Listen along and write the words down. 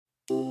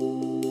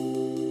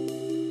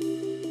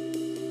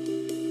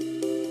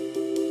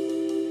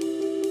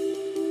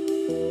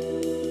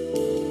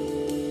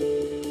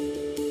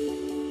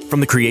From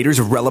the creators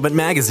of Relevant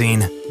Magazine,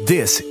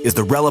 this is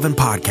the Relevant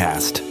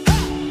Podcast.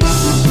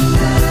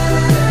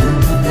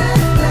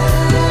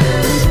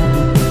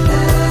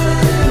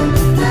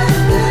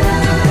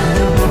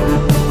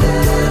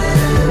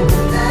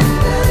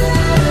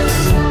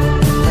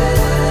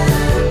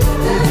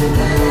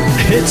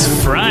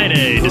 It's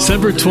Friday,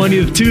 December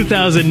 20th,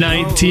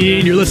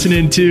 2019. You're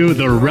listening to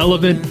the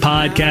Relevant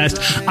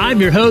Podcast. I'm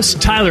your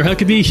host, Tyler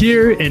Huckabee,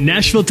 here in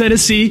Nashville,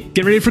 Tennessee,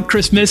 getting ready for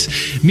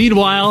Christmas.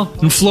 Meanwhile,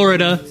 in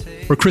Florida,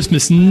 where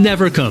Christmas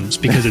never comes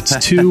because it's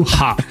too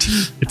hot.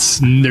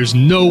 There's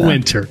no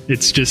winter.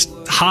 It's just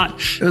hot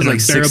and like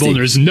unbearable, 60. and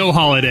there's no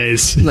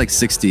holidays. It was like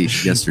 60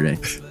 yesterday.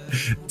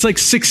 It's like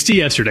 60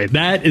 yesterday.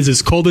 That is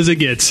as cold as it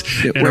gets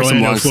in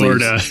Orlando,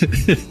 Florida.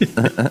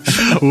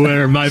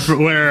 where my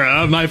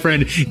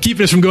friend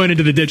keeping us from going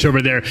into the ditch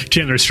over there,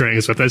 Chandler String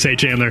is with us. Hey,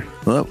 Chandler.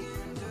 Hello.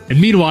 And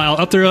meanwhile,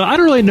 up there, I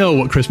don't really know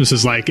what Christmas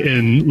is like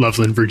in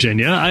Loveland,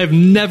 Virginia. I've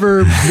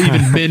never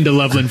even been to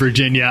Loveland,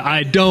 Virginia.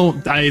 I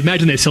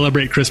imagine they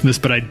celebrate Christmas,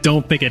 but I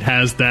don't think it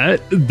has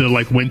the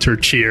like winter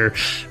cheer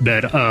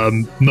that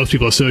most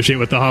people associate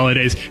with the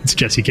holidays. It's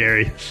Jesse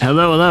Carey.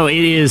 Hello.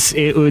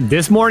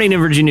 This morning in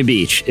Virginia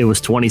Beach, it was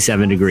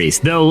 27 degrees.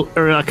 Though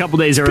a couple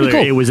days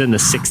earlier, it was in the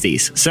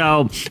 60s.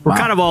 So we're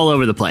kind of all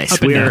over the place.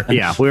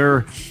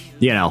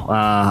 It's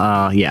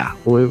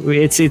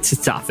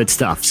tough. It's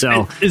tough.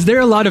 So, is there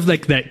a lot of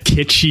like that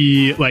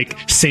kitschy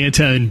like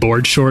Santa and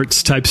board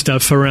shorts type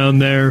stuff around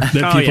there?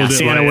 That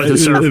Santa with a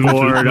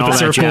surfboard, all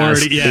that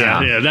jazz.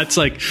 Yeah.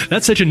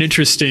 That's such an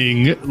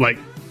interesting like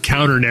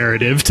counter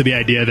narrative to the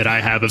idea that I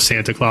have of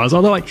Santa Claus.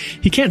 Although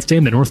he can't stay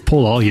in the North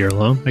Pole all year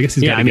long. I guess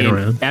he's got to get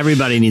around.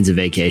 Everybody needs a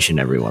vacation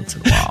every once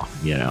in a while,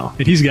 you know.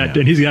 And he's got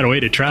a way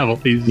to travel.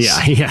 He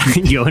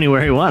can go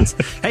anywhere he wants.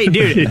 Hey,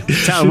 dude,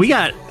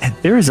 Tyler,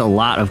 there is a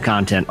lot of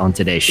content on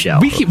today's show.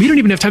 We don't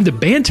even have time to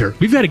banter.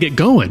 We've got to get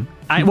going.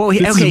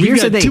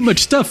 Here's the thing. Too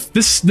much stuff.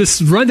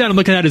 This rundown I'm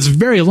looking at is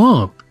very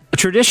long.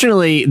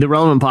 Traditionally, the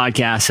Relevant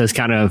Podcast has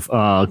kind of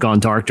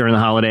gone dark during the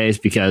holidays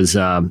because,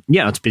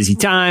 it's a busy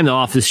time. The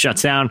office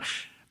shuts down.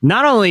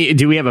 Not only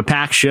do we have a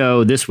packed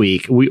show this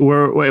week, we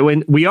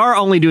are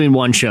only doing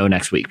one show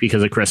next week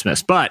because of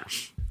Christmas. But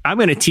I'm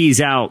going to tease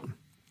out.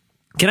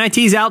 Can I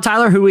tease out,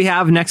 Tyler, who we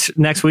have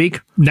next week?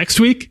 Next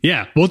week?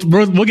 Yeah, we'll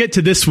get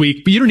to this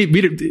week. But you don't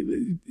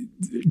need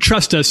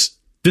trust us.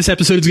 This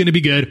episode is going to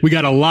be good. We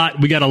got a lot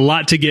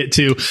to get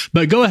to,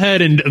 but go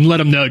ahead and let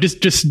them know.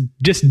 Just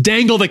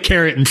dangle the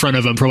carrot in front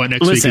of them for what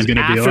next week is going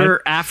to be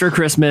like. After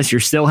Christmas, you're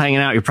still hanging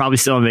out. You're probably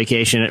still on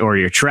vacation, or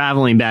you're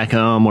traveling back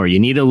home, or you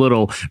need a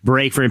little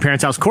break from your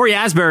parents' house. Corey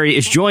Asbury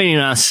is joining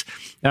us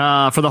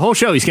for the whole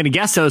show. He's going to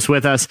guest host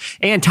with us.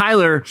 And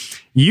Tyler,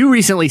 you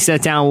recently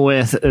sat down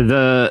with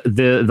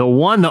the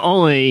one, the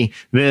only,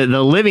 the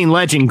living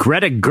legend,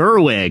 Greta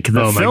Gerwig,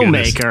 the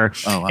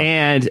filmmaker. Oh, wow.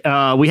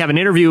 And we have an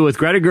interview with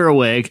Greta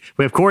Gerwig.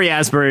 We have Corey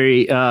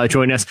Asbury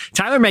joining us.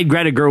 Tyler made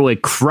Greta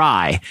Gerwig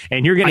cry,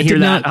 and you're going to hear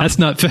that. That's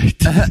not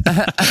fact.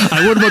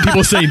 I wouldn't want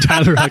people saying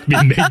Tyler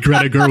Huckabee made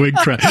Greta Gerwig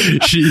cry.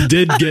 She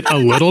did get a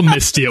little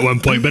misty at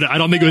one point, but I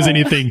don't think it was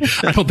anything.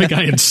 I don't think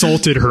I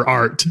insulted her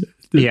art.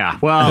 Yeah,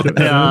 well,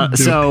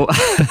 so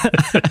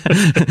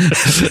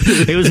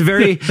it was a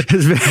very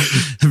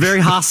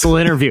hostile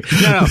interview.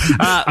 No,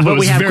 but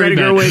we have Greta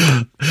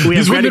Gerwig. We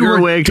have Greta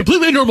Gerwig,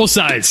 completely normal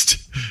sized.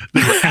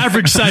 They were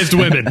average sized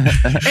women.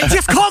 And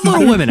just call it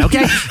little women,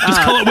 okay?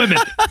 Just call it women.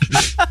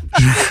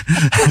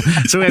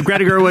 So we have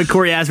Greta Gerwig,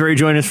 Corey Asbury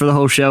join us for the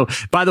whole show.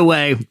 By the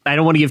way, I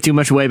don't want to give too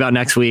much away about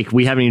next week.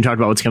 We haven't even talked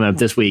about what's coming up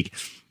this week.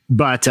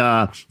 But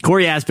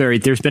Corey Asbury,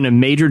 there's been a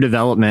major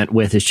development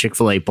with his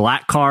Chick-fil-A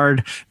Black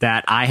Card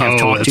that I have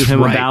talked to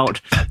him about.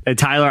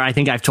 Tyler, I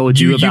think I've told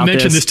you about this. You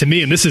mentioned this to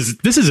me, and this is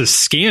a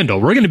scandal.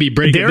 We're going to be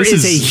breaking. There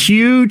is a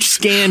huge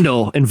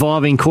scandal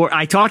involving Corey.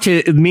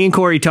 Me and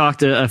Corey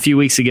talked a few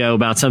weeks ago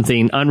about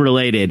something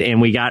unrelated,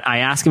 and I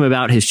asked him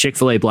about his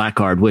Chick-fil-A Black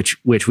Card, which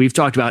we've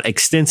talked about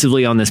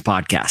extensively on this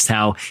podcast.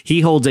 How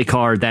he holds a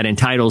card that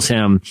entitles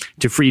him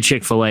to free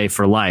Chick-fil-A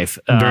for life.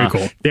 Very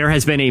cool. There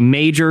has been a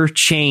major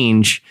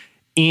change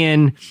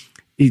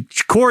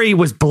Corey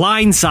was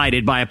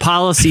blindsided by a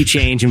policy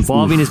change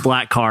involving his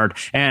Black Card,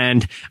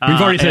 and we've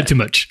already said too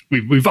much.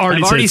 We've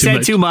already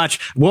said too much.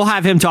 We'll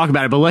have him talk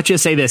about it, but let's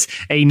just say this: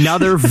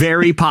 another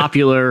very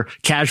popular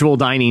casual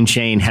dining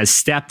chain has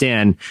stepped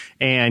in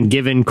and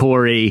given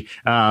Corey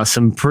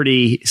some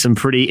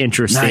pretty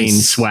interesting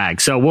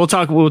swag. So we'll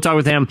talk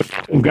with him.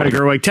 We've got a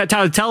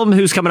Gerwig. Tell him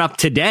who's coming up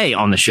today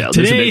on the show.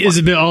 Today this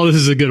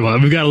is a good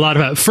one. We've got a lot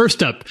about.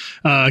 First up,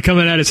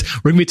 coming at us,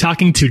 we're going to be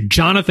talking to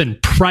Jonathan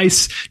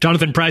Pryce.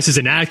 Jonathan Pryce is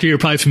an actor you're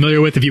probably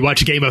familiar with if you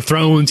watch Game of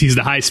Thrones. He's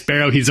the High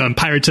Sparrow. He's on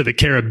Pirates of the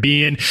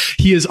Caribbean.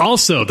 He is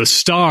also the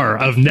star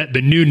of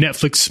the new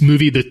Netflix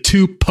movie, The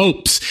Two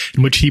Popes,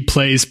 in which he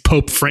plays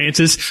Pope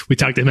Francis. We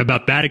talked to him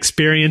about that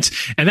experience.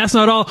 And that's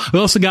not all. We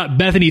also got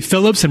Bethany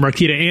Phillips and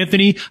Marquita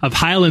Anthony of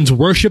Highlands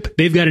Worship.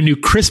 They've got a new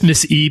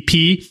Christmas EP.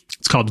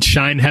 It's called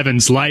Shine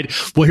Heaven's Light.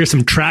 We'll hear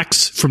some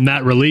tracks from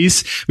that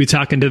release. We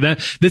talking to them.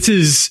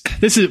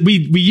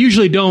 We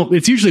usually don't.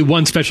 It's usually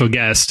one special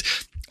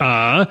guest.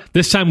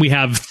 This time we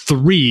have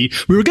 3.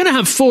 We were going to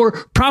have 4.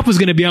 Prop was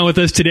going to be on with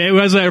us today.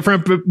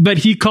 But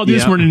he called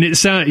this morning. He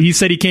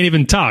said he can't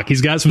even talk.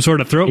 He's got some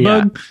sort of throat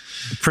bug.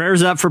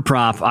 Prayers up for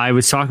Prop. I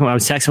was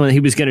texting him he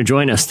was going to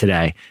join us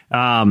today.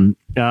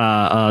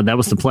 That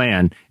was the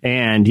plan.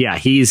 And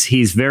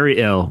he's very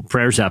ill.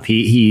 Prayers up.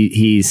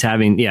 He's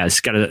having, he's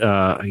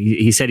got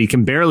he said he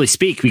can barely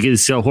speak because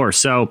he's so hoarse.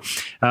 So,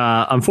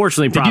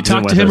 unfortunately, Prop did you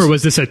talk to him or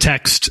was this a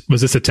text?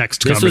 Was this a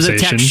text conversation?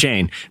 This was a text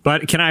chain.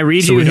 But can I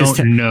read you his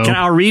text?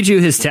 I'll read you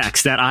his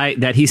text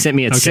that he sent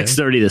me at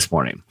 6:30 this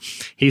morning.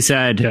 He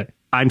said, okay.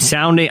 I'm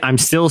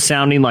still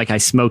sounding like I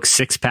smoke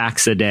 6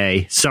 packs a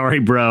day. Sorry,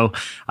 bro.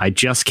 I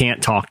just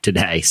can't talk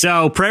today.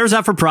 So prayers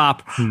up for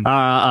Prop, fighting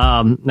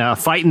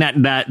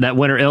that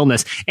winter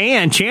illness.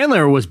 And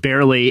Chandler was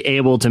barely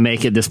able to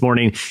make it this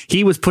morning.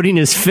 He was putting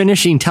his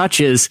finishing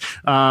touches,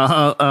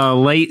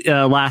 late,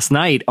 last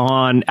night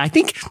on, I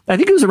think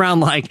it was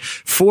around like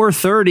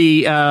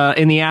 4:30,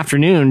 in the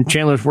afternoon.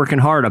 Chandler's working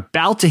hard,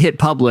 about to hit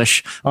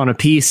publish on a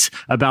piece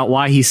about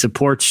why he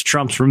supports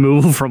Trump's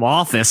removal from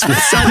office.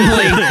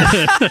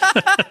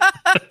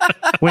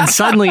 When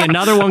suddenly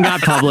another one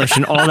got published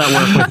and all that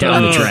work went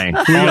down the drain.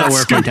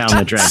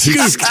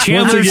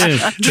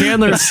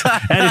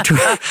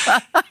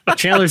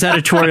 Chandler's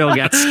editorial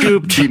got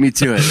scooped. Beat me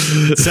to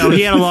it. So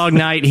he had a long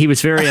night. He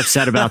was very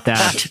upset about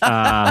that.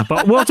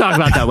 But we'll talk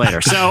about that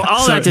later. So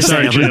that to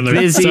say, Chandler.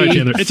 Busy. Sorry,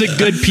 Chandler. It's a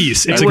good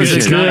piece. It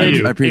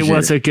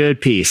was a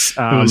good piece.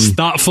 It was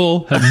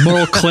thoughtful, had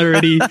moral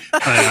clarity.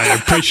 I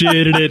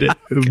appreciated it. It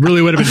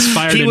really would have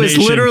inspired He was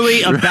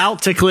literally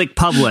about to click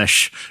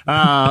publish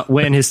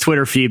when his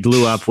Twitter feed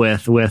blew up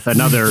with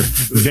another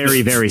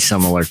very, very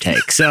similar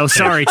take. So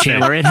sorry,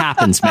 Chandler. It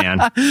happens, man.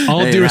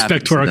 All due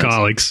respect to our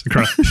colleagues.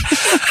 Proud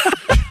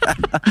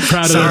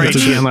sorry, of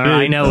them. Chandler.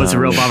 I know it was a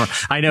real bummer.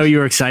 I know you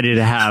were excited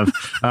to have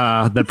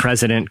the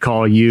president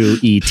call you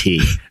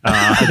E.T.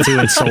 To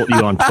insult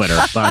you on Twitter.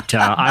 But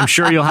I'm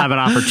sure you'll have an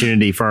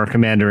opportunity for our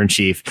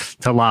commander-in-chief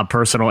to lob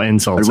personal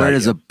insults. I'd wear it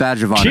as a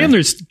badge of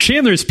honor.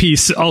 Chandler's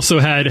piece also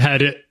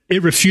had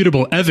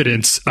irrefutable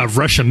evidence of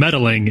Russia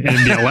meddling in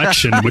the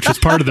election, which was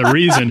part of the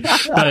reason.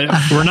 But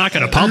we're not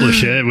going to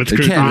publish it with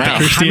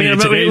Christina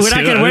Today. We're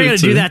going to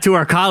do that to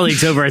our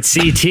colleagues over at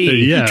CT.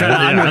 Try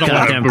to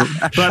undercut them.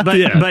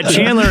 But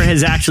Chandler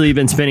has actually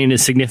been spending a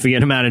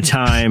significant amount of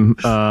time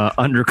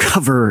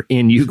undercover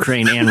in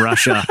Ukraine and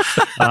Russia,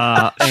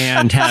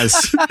 and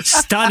has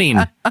stunning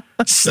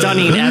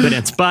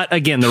evidence. But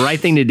again, the right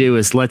thing to do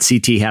is let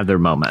CT have their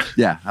moment.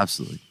 Yeah,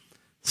 absolutely.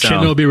 So,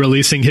 Chandler will be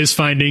releasing his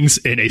findings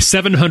in a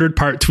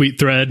 700-part tweet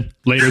thread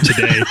later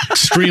today.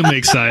 Extremely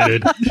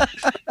excited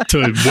to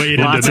wade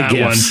into that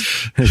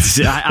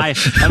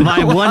one.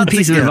 My one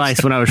piece of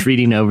advice when I was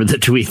reading over the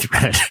tweet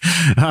thread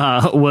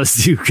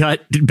was to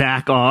cut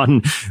back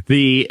on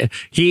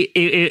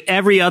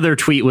every other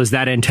tweet was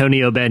that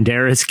Antonio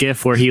Banderas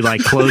gif where he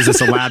like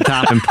closes a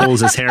laptop and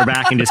pulls his hair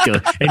back and just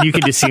goes, and you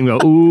can just see him go,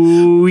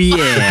 ooh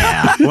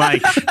yeah,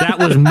 like that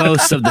was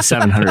most of the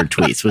 700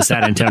 tweets was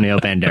that Antonio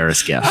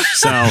Banderas gif.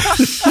 So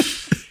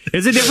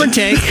it's a different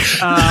take,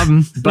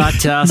 but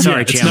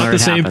sorry, it's Chandler. Not the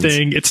same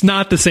thing. It's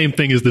not the same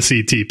thing as the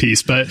CT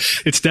piece, but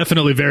it's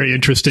definitely very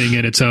interesting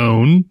in its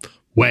own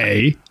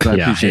way.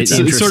 It's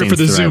sort of for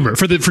the Zoomer,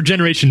 for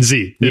Generation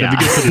Z. It'll be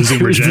good for the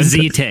Zoomer gen. The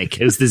Z take.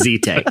 It was the Z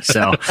take.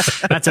 So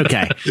that's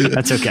okay.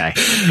 It's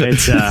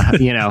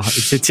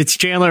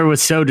Chandler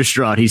was so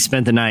distraught. He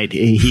spent the night.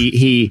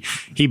 He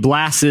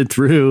blasted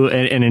through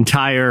an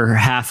entire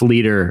half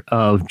liter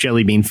of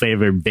Jelly Bean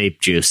flavored vape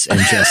juice and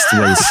just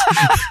was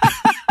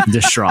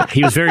distraught.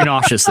 He was very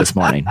nauseous this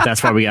morning.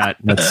 That's why we got.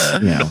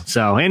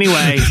 So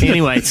anyway,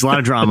 it's a lot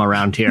of drama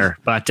around here,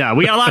 but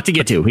we got a lot to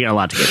get to. We got a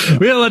lot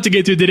to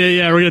get to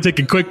today. Yeah, we're gonna take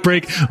a quick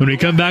break. When we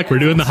come back, we're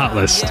doing the hot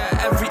list.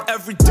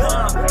 Every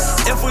time,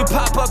 if we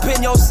pop up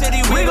in your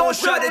city, we gon'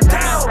 shut it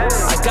down.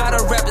 I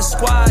gotta rep the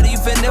squad,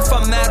 even if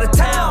I'm out of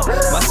town.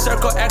 My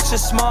circle extra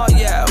small,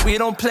 yeah, we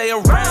don't play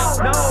around.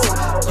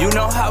 You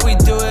know how we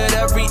do it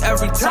every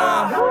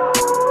time.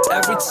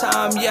 Every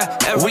time,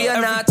 yeah. We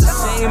are not the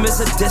same, it's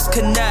a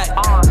disconnect.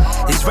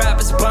 These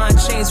rappers buying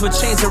chains with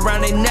chains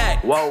around their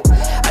neck. Whoa.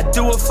 I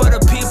do it for the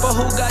people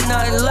who got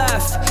nothing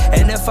left.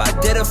 And if I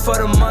did it for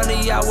the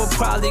money, I would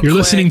probably You're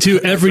listening to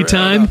Every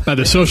Time by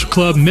the Social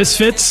Club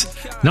Misfits.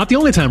 Not the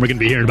only time we're going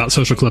to be hearing about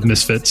Social Club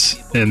Misfits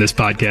in this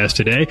podcast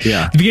today.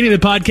 Yeah. At the beginning of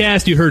the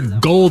podcast, you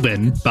heard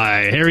Golden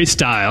by Harry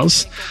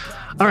Styles.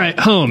 All right.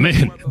 Oh,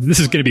 man, this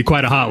is going to be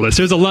quite a hot list.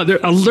 There's a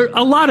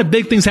lot of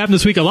big things happen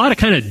this week. A lot of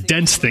kind of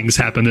dense things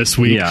happen this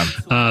week. Yeah.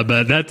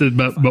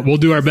 But we'll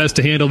do our best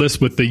to handle this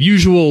with the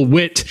usual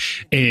wit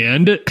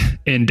and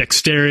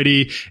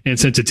dexterity and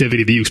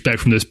sensitivity that you expect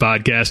from this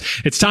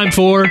podcast. It's time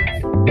for...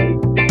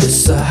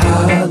 It's the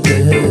hot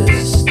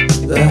list.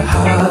 The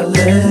hot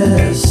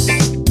list.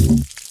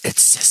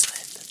 It's sizzling.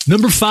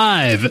 Number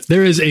 5,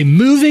 there is a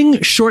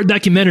moving short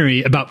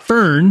documentary about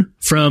Fern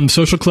from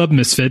Social Club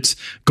Misfits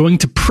going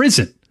to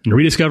prison and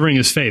rediscovering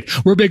his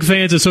faith. We're big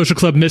fans of Social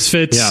Club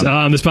Misfits.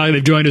 Yeah. This podcast,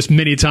 they've joined us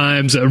many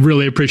times. I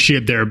really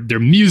appreciate their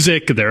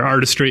music, their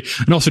artistry,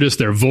 and also just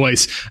their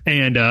voice.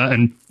 And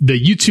the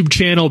YouTube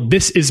channel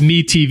This Is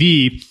Me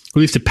TV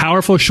released a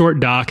powerful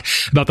short doc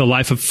about the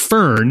life of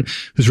Fern,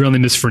 whose real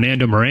name is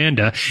Fernando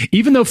Miranda.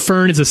 Even though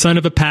Fern is the son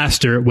of a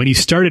pastor, when he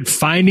started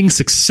finding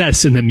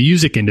success in the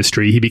music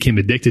industry, he became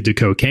addicted to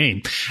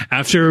cocaine.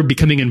 After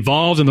becoming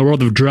involved in the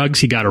world of drugs,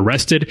 he got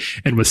arrested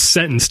and was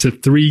sentenced to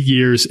 3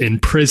 years in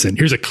prison.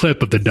 Here's a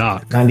clip of the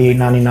doc. 98,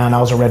 99,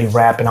 I was already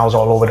rapping. I was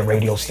all over the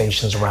radio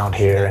stations around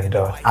here. And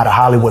out of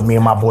Hollywood, me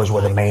and my boys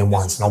were the main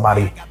ones.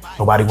 Nobody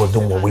was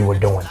doing what we were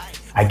doing.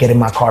 I get in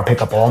my car,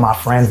 pick up all my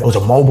friends. It was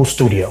a mobile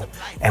studio,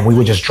 and we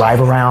would just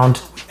drive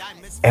around,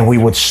 and we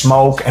would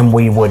smoke, and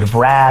we would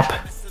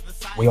rap.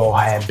 We all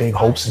had big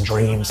hopes and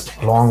dreams.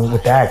 Along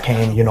with that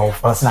came,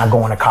 us not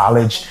going to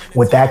college.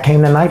 With that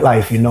came the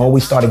nightlife,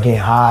 We started getting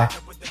high.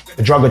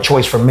 The drug of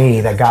choice for me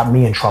that got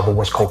me in trouble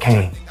was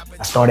cocaine.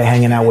 I started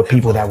hanging out with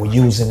people that were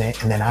using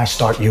it, and then I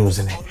start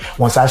using it.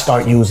 Once I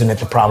start using it,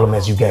 the problem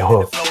is you get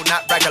hooked.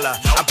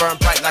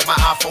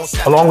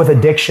 Along with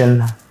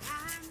addiction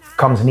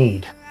comes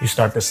need. You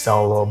start to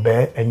sell a little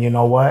bit, and you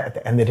know what? At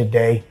the end of the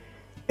day,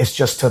 it's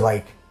just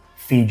to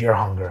feed your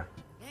hunger.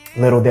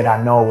 Little did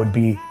I know it would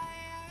be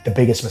the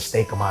biggest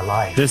mistake of my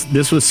life.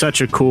 This was such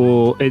a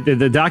cool.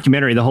 The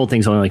documentary, the whole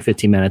thing's only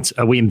 15 minutes.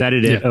 We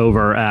embedded it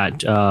over at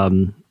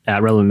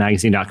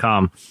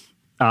relevantmagazine.com.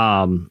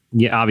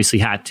 Obviously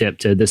hat tip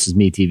to This Is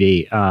Me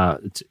TV.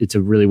 It's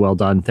a really well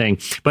done thing.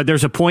 But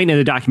there's a point in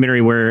the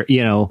documentary where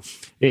Fern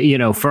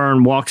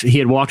he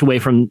had walked away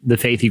from the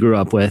faith he grew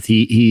up with.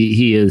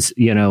 He is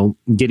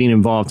getting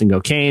involved in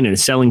cocaine and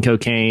selling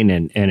cocaine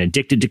and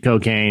addicted to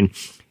cocaine.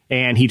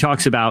 And he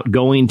talks about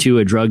going to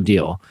a drug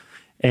deal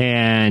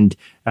and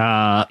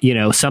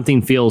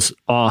something feels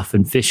off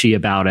and fishy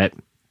about it,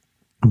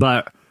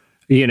 but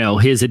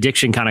his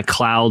addiction kind of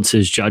clouds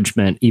his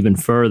judgment even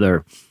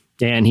further.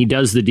 And he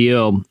does the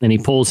deal and he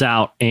pulls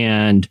out,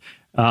 and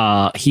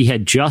he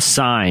had just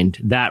signed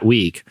that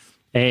week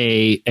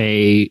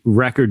a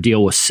record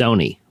deal with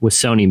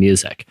Sony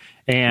Music.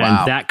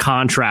 And that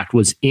contract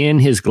was in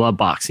his glove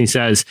box. He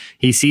says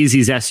he sees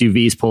these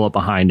SUVs pull up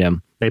behind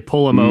him. They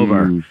pull him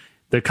over.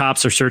 The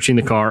cops are searching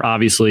the car.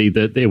 Obviously,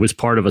 it was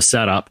part of a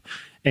setup.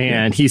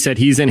 And he said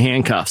he's in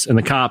handcuffs, and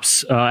the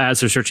cops, as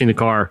they're searching the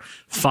car,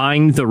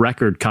 find the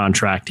record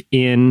contract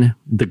in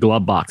the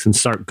glove box and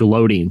start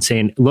gloating,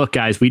 saying, "Look,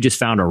 guys, we just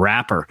found a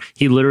rapper.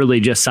 He literally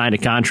just signed a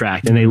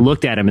contract." And they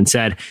looked at him and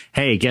said,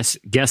 "Hey, guess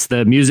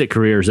the music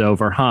career's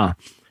over, huh?"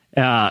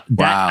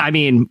 I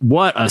mean,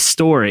 what a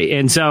story.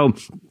 And so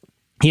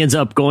he ends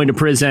up going to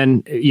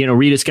prison,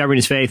 rediscovering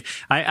his faith.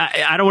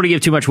 I don't want to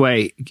give too much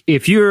away.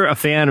 If you're a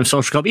fan of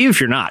Social Club, even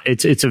if you're not,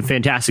 it's a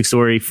fantastic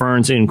story.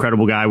 Fern's an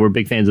incredible guy. We're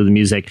big fans of the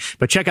music.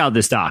 But check out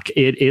this doc.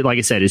 It like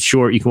I said, it's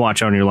short. You can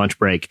watch it on your lunch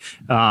break.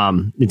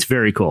 It's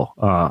very cool.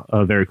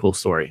 A very cool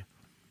story.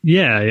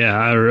 Yeah.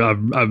 I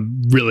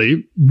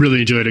really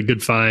enjoyed a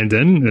good find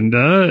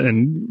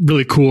and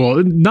really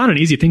cool. Not an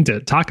easy thing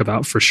to talk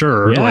about for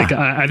sure.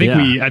 Yeah. I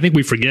think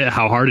we forget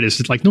how hard it is.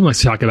 No one likes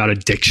to talk about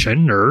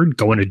addiction or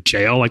going to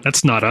jail.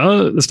 That's not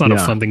a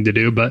fun thing to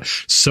do, but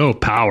so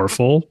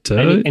powerful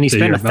to. And he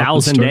spent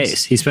 1,000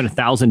 days. He spent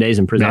 1,000 days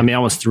in prison. Yeah. I mean,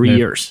 almost 3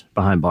 years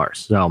behind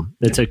bars. So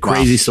it's a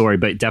crazy story,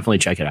 but definitely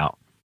check it out.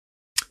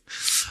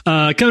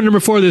 Coming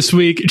number 4 this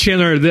week,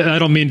 Chandler, I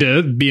don't mean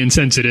to be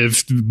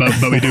insensitive, but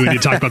we do need to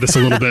talk about this a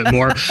little bit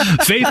more.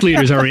 Faith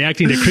leaders are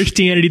reacting to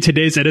Christianity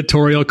Today's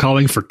editorial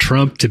calling for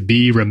Trump to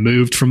be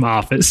removed from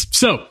office.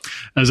 So,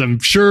 as I'm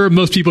sure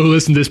most people who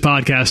listen to this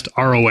podcast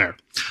are aware,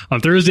 on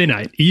Thursday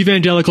night,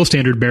 evangelical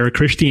standard bearer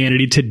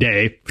Christianity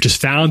Today, which is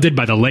founded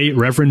by the late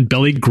Reverend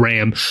Billy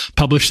Graham,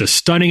 published a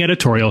stunning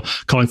editorial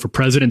calling for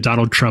President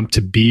Donald Trump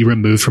to be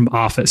removed from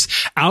office.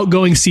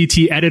 Outgoing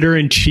CT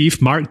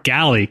editor-in-chief Mark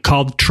Galley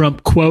called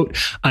Trump, quote,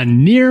 a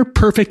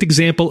near-perfect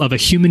example of a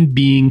human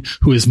being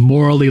who is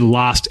morally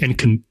lost and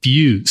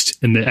confused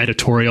in the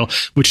editorial,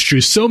 which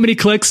drew so many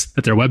clicks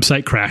that their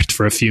website crashed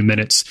for a few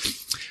minutes.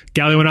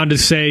 Galley went on to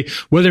say,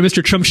 whether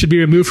Mr. Trump should be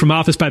removed from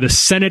office by the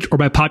Senate or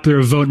by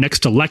popular vote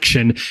next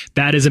election,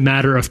 that is a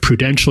matter of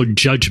prudential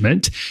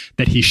judgment.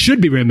 That he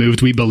should be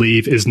removed, we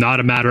believe, is not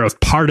a matter of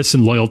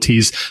partisan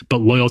loyalties, but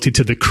loyalty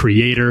to the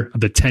creator of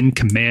the 10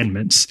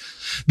 Commandments.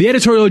 The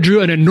editorial drew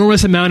an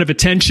enormous amount of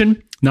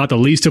attention, not the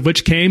least of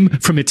which came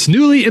from its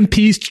newly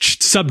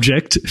impeached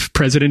subject,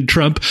 President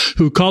Trump,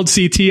 who called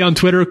CT on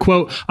Twitter,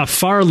 quote, a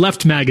far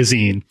left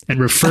magazine, and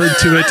referred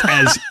to it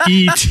as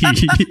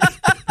E.T.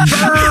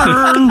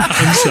 Burn!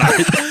 I'm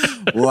sorry.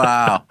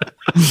 Wow.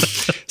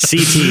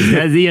 CT,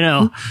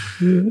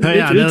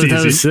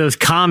 those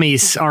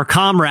commies, our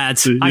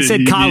comrades. I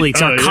said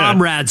colleagues, our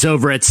comrades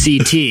over at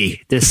CT.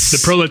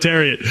 The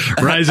proletariat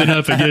rising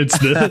up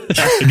against the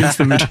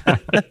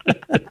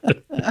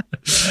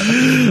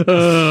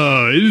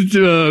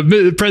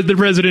the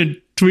president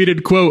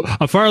tweeted, quote,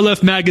 a far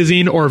left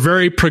magazine, or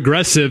very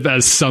progressive,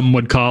 as some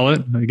would call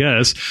it, I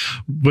guess,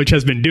 which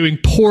has been doing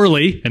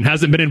poorly and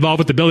hasn't been involved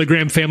with the Billy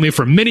Graham family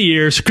for many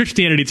years.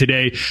 Christianity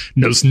Today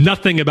knows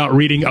nothing about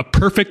reading a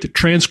perfect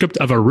transcript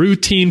of a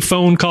routine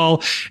phone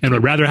call and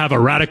would rather have a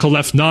radical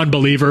left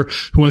non-believer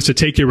who wants to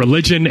take your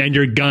religion and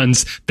your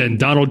guns than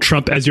Donald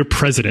Trump as your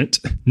president.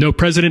 No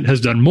president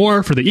has done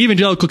more for the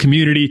evangelical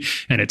community,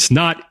 and it's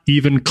not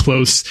even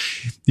close.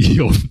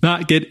 You'll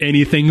not get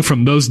anything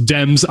from those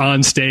Dems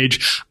on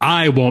stage.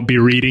 I won't be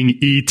reading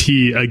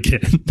E.T.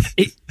 again.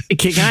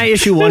 Can I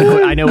issue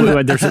one? I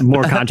know there's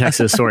more context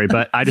to the story,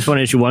 but I just want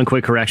to issue one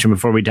quick correction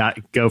before we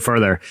go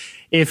further.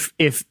 If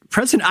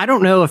I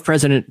don't know if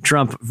President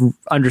Trump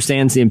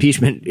understands the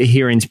impeachment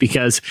hearings,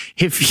 because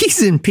if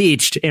he's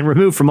impeached and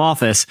removed from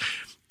office,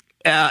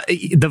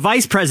 the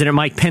vice president,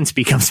 Mike Pence,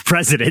 becomes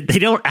president. They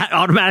don't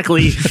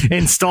automatically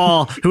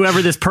install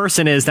whoever this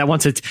person is that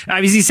wants to.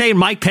 Is he saying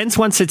Mike Pence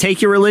wants to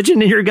take your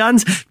religion and your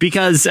guns?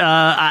 Because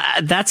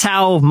that's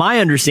how my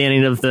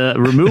understanding of the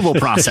removal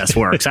process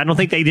works. I don't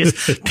think they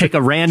just pick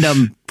a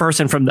random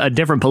person from a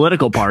different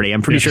political party.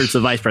 I'm pretty sure it's the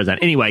vice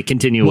president. Anyway,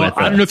 continue with.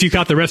 I don't know if you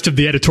caught the rest of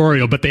the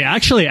editorial, but they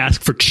actually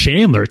asked for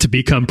Chandler to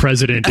become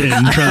president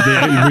and try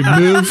to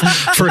remove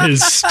for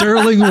his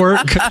sterling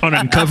work on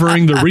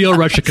uncovering the real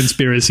Russia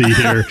conspiracy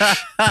here.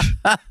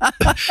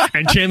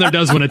 And Chandler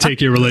does want to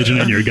take your religion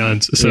and your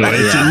guns. So, on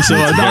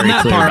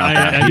that part,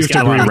 I used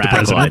to agree with the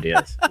president.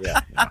 Ideas. Yeah.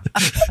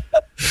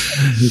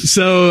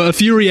 So a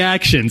few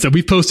reactions.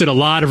 We've posted a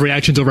lot of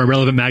reactions over at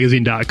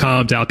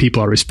relevantmagazine.com to how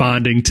people are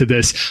responding to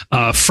this.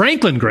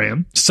 Franklin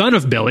Graham, son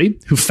of Billy,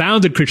 who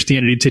founded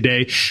Christianity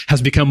Today,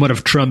 has become one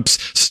of Trump's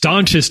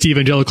staunchest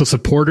evangelical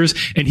supporters,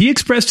 and he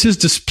expressed his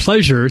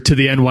displeasure to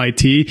the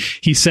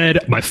NYT. He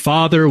said, my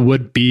father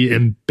would be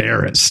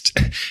embarrassed.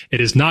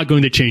 It is not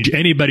going to change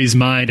anybody's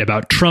mind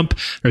about Trump.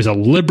 There's a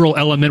liberal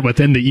element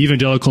within the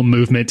evangelical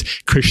movement.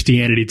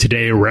 Christianity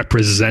Today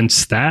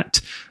represents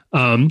that.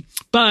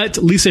 But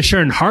Lisa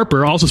Sharon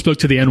Harper also spoke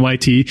to the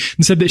NYT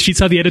and said that she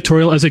saw the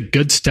editorial as a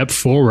good step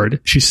forward.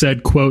 She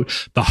said,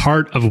 quote, the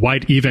heart of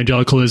white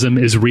evangelicalism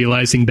is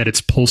realizing that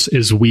its pulse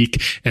is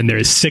weak and there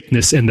is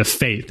sickness in the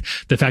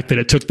faith. The fact that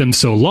it took them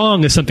so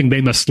long is something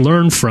they must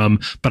learn from,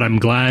 but I'm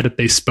glad that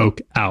they spoke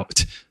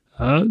out.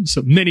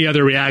 So many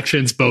other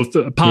reactions, both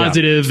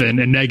positive and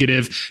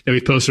negative, that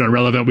we posted on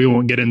Relevant. We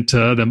won't get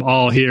into them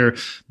all here,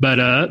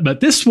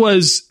 but this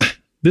was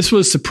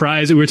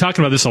surprising. We were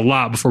talking about this a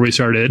lot before we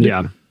started.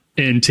 Yeah.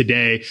 And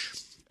today,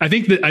 I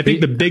think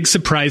the big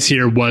surprise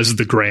here was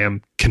the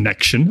Graham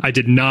connection. I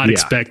did not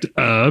expect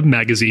a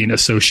magazine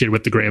associated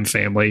with the Graham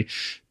family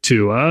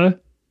to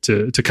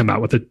come out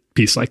with a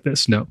piece like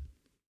this. No.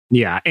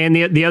 Yeah. And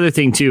the other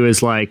thing too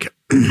is like,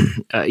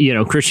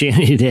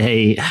 Christianity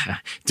Today,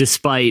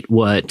 despite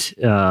what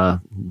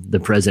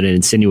the president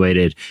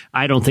insinuated,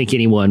 I don't think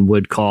anyone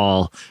would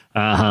call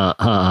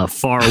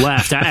far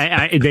left.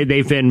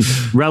 They've been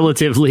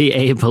relatively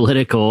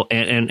apolitical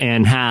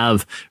and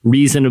have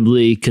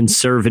reasonably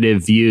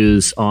conservative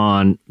views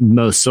on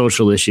most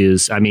social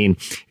issues. I mean,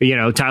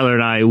 Tyler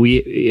and I,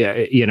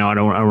 I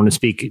don't want to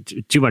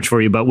speak too much for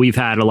you, but we've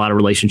had a lot of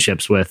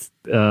relationships with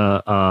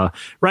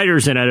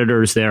writers and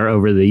editors there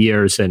over the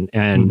years, and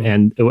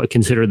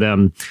consider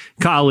them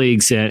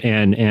colleagues,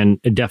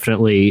 and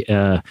definitely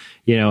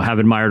have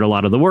admired a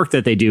lot of the work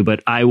that they do,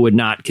 but I would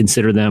not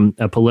consider them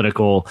a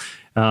political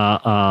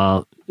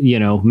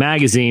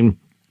magazine.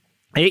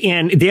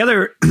 And the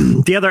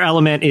other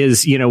element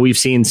is, we've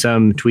seen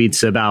some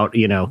tweets about,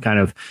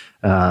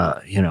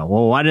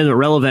 well, why doesn't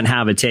Relevant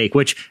have a take,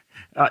 which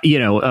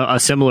a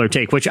similar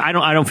take, which I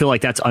don't feel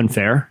like that's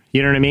unfair.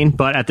 You know what I mean?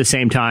 But at the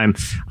same time,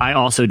 I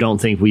also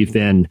don't think we've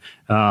been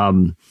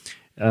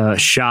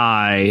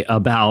shy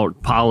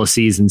about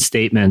policies and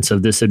statements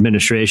of this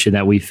administration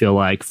that we feel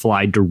like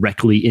fly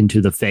directly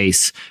into the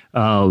face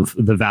of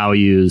the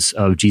values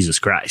of Jesus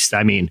Christ.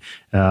 I mean,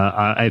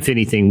 if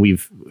anything,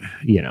 we've,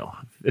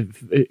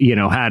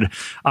 had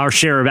our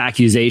share of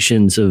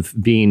accusations of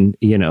being,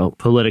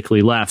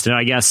 politically left. And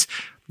I guess,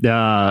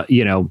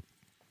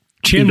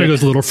 Chandler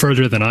goes a little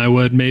further than I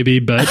would, maybe,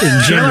 but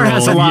in general,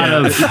 has a lot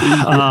of.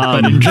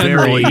 But in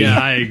general,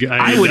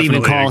 I would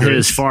even call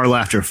his far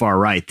left or far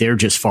right. They're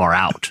just far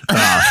out,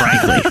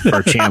 frankly,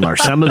 for Chandler.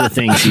 Some of the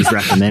things he's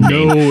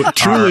recommending,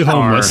 truly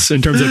homeless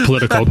in terms of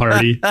political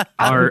party,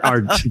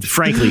 are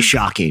frankly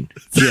shocking,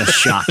 just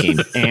shocking.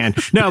 And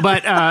no,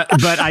 but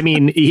I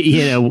mean,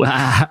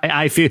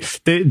 I feel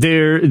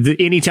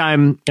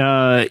anytime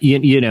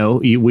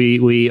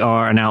we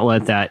are an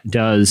outlet that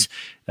does.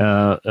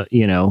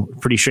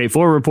 Pretty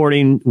straightforward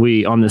reporting.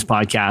 We on this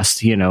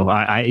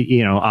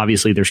podcast,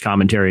 obviously there's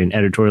commentary and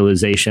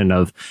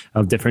editorialization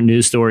of different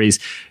news stories.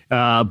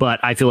 But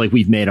I feel like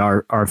we've made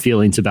our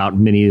feelings about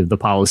many of the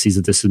policies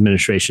of this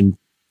administration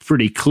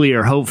pretty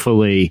clear.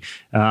 Hopefully,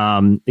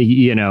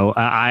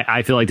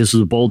 I feel like this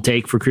was a bold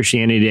take for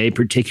Christianity Today,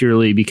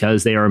 particularly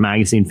because they are a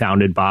magazine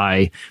founded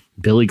by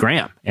Billy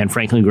Graham, and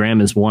Franklin Graham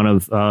is one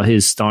of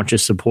his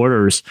staunchest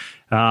supporters.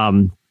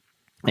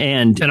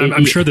 And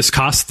I'm sure this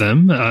cost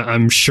them.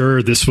 I'm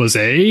sure this was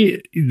I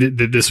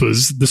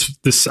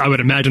would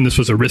imagine this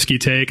was a risky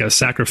take, a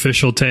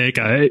sacrificial take,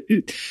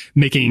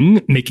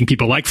 making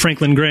people like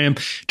Franklin Graham,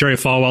 Jerry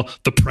Falwell,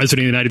 the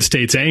president of the United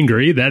States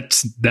angry.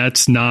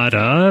 That's not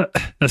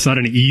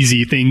an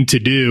easy thing to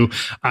do.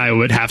 I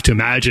would have to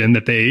imagine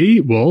that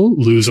they will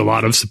lose a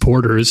lot of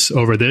supporters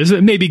over this.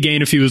 Maybe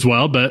gain a few as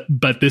well, but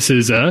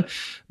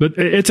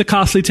it's a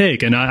costly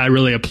take, and I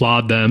really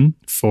applaud them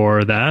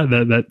for that.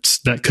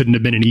 That couldn't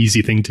have been an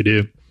easy thing to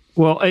do.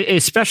 Well,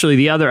 especially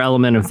the other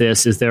element of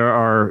this is there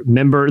are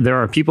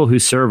people who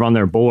serve on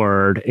their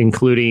board,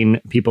 including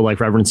people like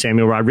Reverend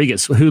Samuel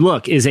Rodriguez, who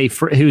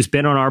who's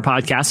been on our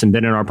podcast and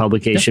been in our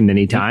publication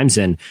many times.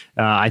 And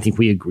I think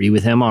we agree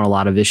with him on a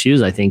lot of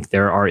issues. I think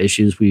there are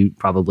issues we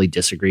probably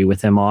disagree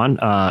with him on.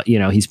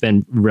 He's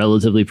been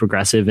relatively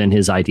progressive in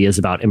his ideas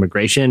about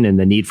immigration and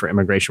the need for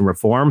immigration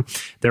reform.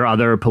 There are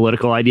other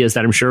political ideas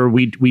that I'm sure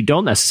we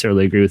don't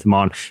necessarily agree with him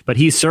on, but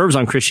he serves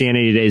on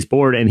Christianity Today's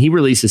board, and he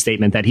released a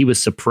statement that he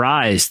was surprised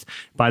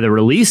by the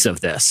release of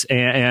this.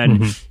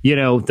 And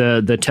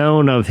the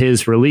tone of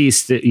his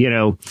release,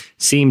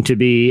 seemed to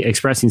be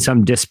expressing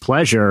some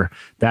displeasure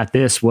that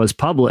this was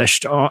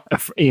published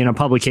in a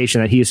publication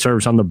that he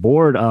serves on the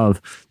board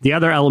of. The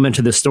other element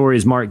to this story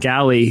is Mark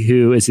Galley,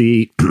 who is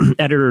the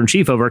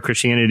editor-in-chief over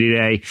Christianity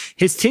Today.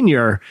 His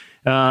tenure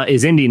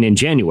is ending in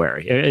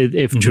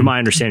January, to my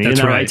understanding.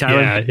 That's Isn't that right,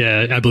 Tyler?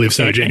 Yeah, I believe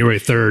so. January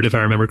 3rd, if I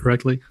remember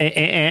correctly.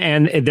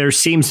 And there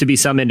seems to be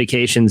some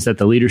indications that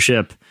the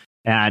leadership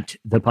at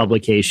the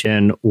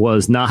publication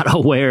was not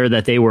aware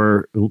that they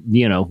were,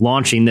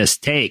 launching this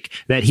take,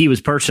 that he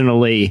was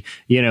personally,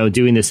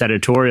 doing this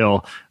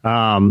editorial,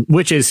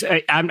 which is,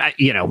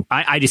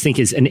 I just think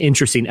is an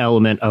interesting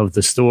element of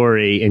the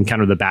story and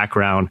kind of the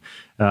background,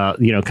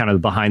 kind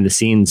of behind the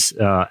scenes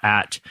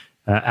at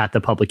the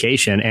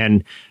publication.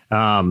 And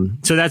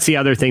so that's the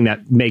other thing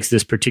that makes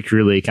this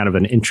particularly kind of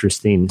an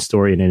interesting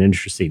story and an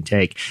interesting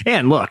take.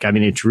 And look, I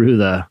mean, it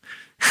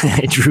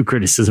drew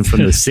criticism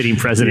from the sitting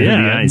president of the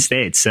United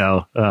States.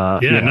 So,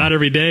 not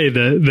every day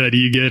that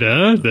you get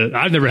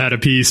I've never had a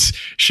piece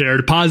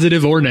shared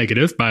positive or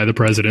negative by the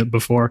president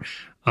before.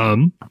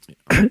 I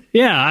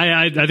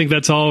think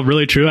that's all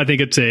really true. I think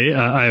it's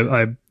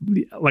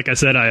like I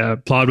said, I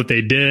applaud what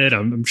they did.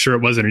 I'm sure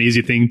it wasn't an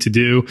easy thing to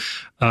do.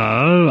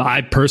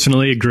 I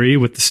personally agree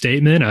with the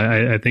statement.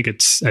 I think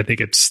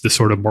it's the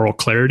sort of moral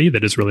clarity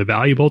that is really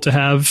valuable to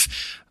have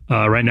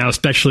right now,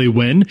 especially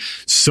when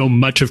so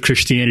much of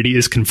Christianity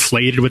is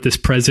conflated with this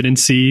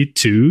presidency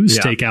to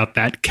stake out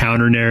that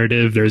counter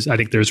narrative. I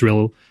think there's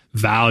real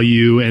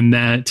value in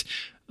that.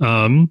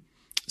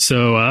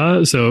 So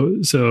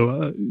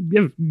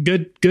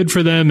good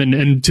for them.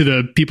 And to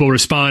the people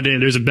responding,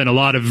 there's been a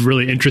lot of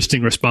really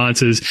interesting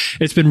responses.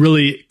 It's been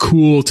really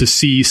cool to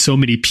see so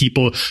many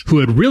people who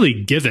had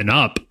really given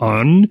up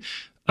on,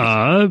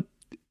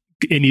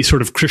 any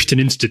sort of Christian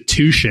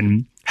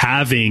institution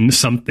having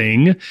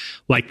something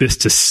like this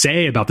to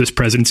say about this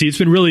presidency. It's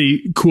been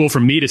really cool for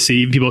me to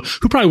see people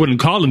who probably wouldn't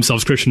call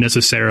themselves Christian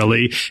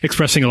necessarily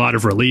expressing a lot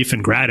of relief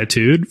and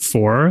gratitude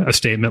for a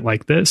statement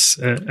like this.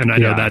 And I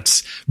know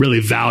that's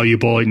really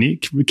valuable, and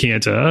we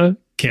can't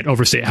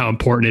overstate how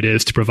important it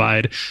is to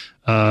provide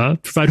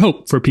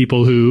hope for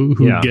people who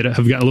have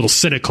gotten a little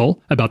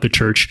cynical about the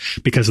church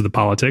because of the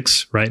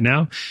politics right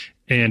now.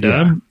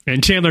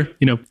 And Chandler,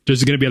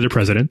 there's going to be other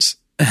presidents.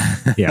 So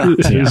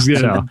don't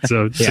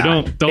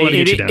let it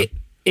get you down.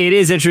 It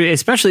is interesting,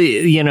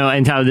 especially,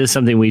 and how this is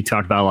something we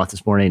talked about a lot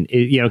this morning,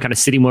 kind of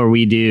sitting where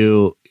we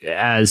do,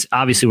 as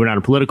obviously we're not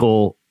a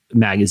political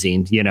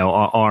magazine,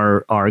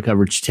 our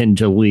coverage tend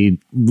to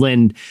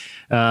lend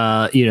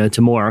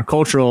to more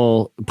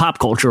pop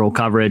cultural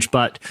coverage,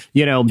 but,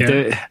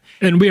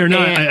 and we are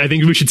not, I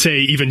think we should say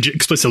even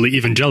explicitly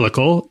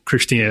evangelical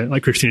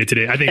Christianity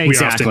Today. I think we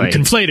are often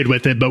conflated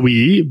with it, but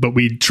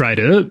we try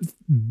to,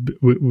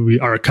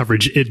 our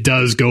coverage, it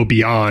does go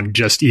beyond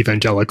just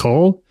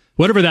evangelical.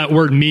 Whatever that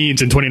word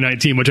means in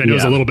 2019, which I know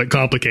is a little bit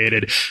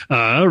complicated,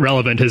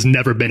 Relevant has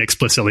never been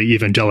explicitly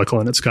evangelical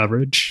in its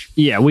coverage.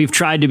 Yeah, we've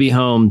tried to be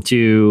home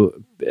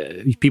to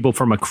people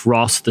from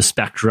across the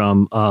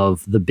spectrum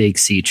of the Big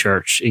C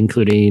church,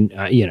 including,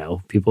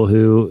 people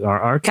who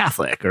are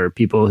Catholic, or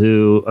people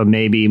who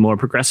may be more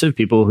progressive,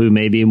 people who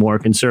may be more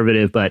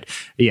conservative. But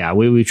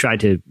we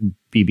tried to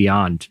be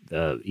beyond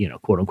the,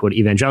 quote unquote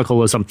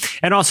evangelicalism.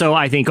 And also,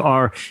 I think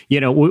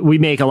we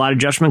make a lot of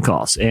judgment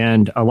calls,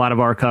 and a lot of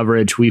our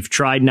coverage, we've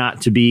tried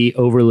not to be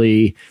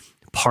overly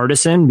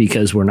partisan,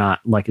 because we're not,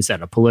 like I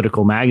said, a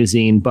political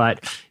magazine,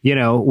 but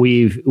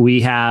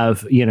we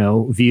have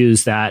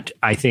views that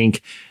I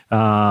think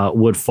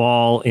would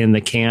fall in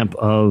the camp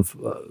of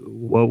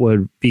what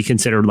would be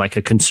considered like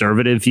a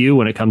conservative view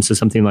when it comes to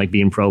something like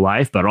being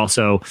pro-life, but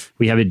also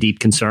we have a deep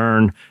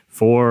concern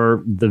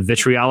for the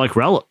vitriolic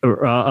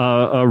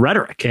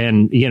rhetoric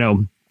and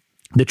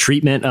the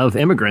treatment of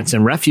immigrants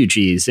and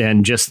refugees,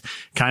 and just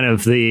kind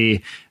of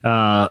the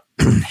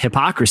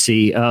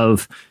hypocrisy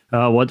of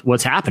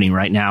what's happening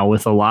right now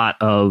with a lot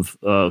of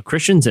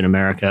Christians in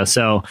America.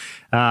 So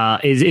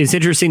it's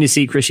interesting to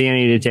see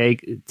Christianity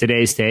take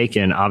today's take,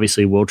 and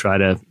obviously we'll try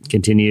to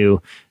continue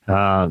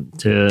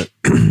to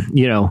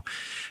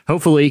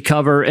hopefully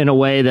cover in a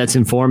way that's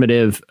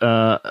informative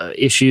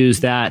issues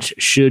that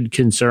should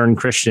concern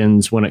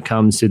Christians when it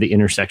comes to the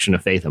intersection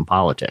of faith and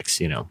politics.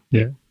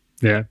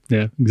 Yeah,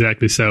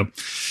 exactly. So,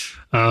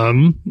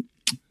 I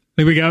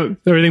think we got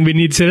everything we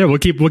need to say there. We'll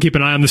keep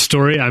an eye on the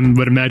story. I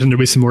would imagine there'll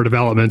be some more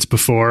developments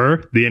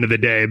before the end of the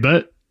day,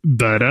 but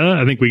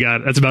I think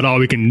that's about all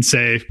we can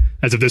say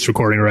as of this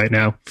recording right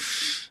now.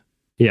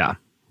 Yeah.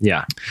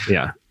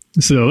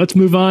 So let's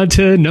move on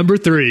to number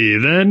 3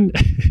 then.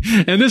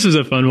 And this is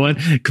a fun one.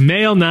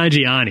 Kumail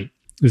Nanjiani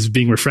is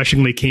being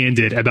refreshingly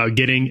candid about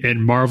getting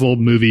in Marvel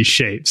movie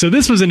shape. So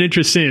this was an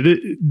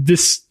interesting,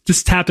 this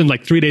happened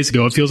like 3 days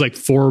ago. It feels like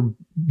 4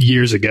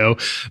 years ago,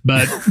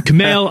 but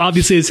Kumail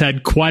obviously has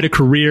had quite a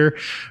career,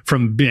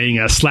 from being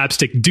a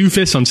slapstick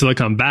doofus on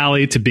Silicon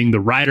Valley to being the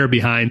writer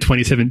behind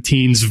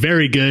 2017's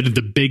very good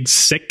The Big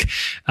Sick.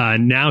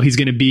 Now he's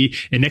going to be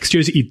in next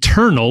year's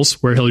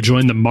Eternals, where he'll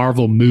join the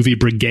Marvel movie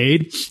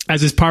brigade.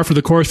 As is par for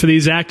the course for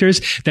these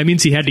actors, that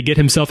means he had to get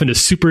himself into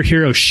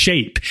superhero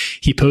shape.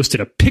 He posted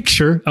a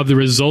picture of the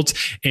results,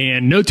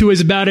 and no two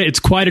ways about it, it's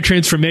quite a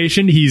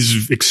transformation.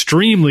 He's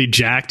extremely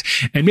jacked,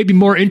 and maybe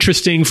more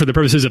interesting for the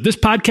purposes of this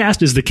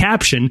podcast is the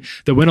caption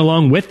that went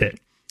along with it.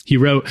 He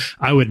wrote,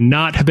 "I would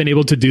not have been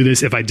able to do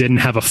this if I didn't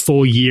have a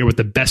full year with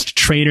the best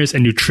trainers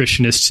and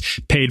nutritionists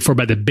paid for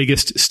by the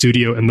biggest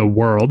studio in the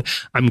world.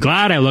 I'm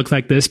glad I look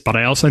like this, but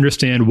I also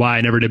understand why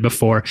I never did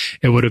before.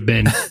 It would have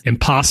been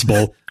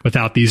impossible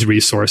without these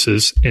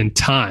resources and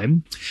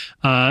time."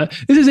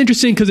 This is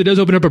interesting because it does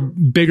open up a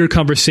bigger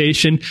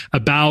conversation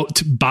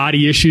about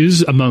body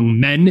issues among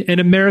men in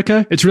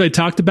America. It's really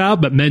talked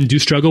about, but men do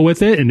struggle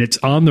with it, and it's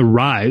on the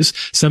rise.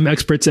 Some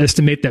experts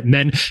estimate that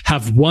men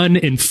have 1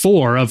 in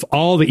 4 of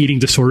all the eating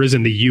disorders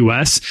in the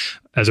U.S.,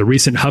 as a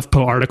recent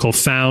HuffPo article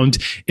found.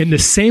 In the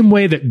same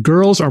way that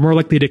girls are more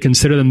likely to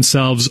consider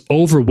themselves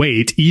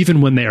overweight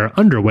even when they are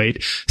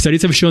underweight,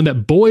 studies have shown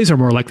that boys are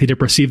more likely to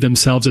perceive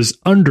themselves as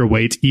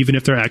underweight even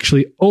if they're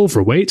actually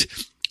overweight.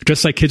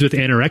 Just like kids with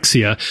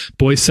anorexia,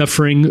 boys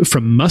suffering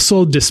from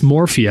muscle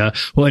dysmorphia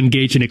will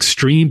engage in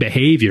extreme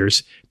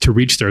behaviors to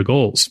reach their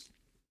goals.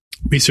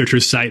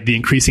 Researchers cite the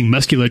increasing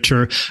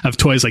musculature of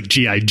toys like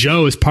G.I.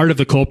 Joe as part of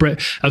the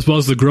culprit, as well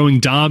as the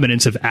growing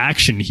dominance of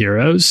action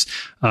heroes.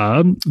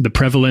 The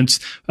prevalence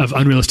of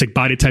unrealistic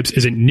body types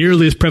isn't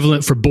nearly as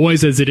prevalent for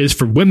boys as it is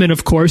for women,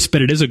 of course,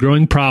 but it is a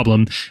growing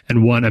problem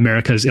and one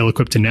America is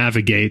ill-equipped to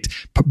navigate.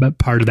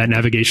 Part of that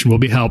navigation will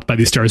be helped by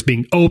these stars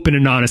being open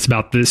and honest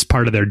about this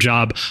part of their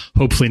job.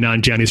 Hopefully,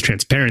 Nanjiani's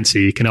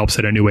transparency can help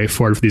set a new way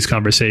forward for these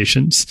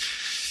conversations.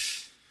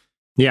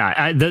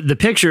 Yeah, the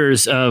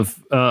pictures of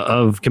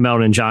Kumail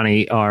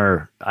Nanjiani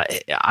are,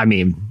 I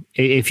mean,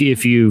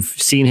 if you've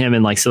seen him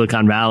in like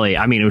Silicon Valley,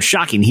 I mean, it was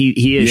shocking.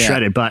 He is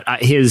shredded, but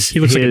he looks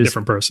like a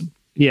different person.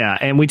 Yeah,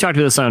 and we talked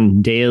about this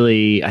on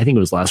Daily, I think it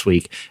was last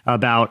week,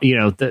 about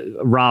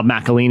Rob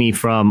McElhenney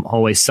from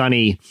Always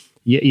Sunny.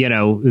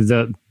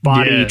 The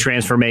body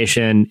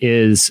transformation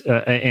is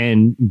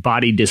and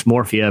body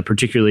dysmorphia,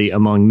 particularly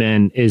among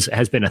men,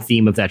 has been a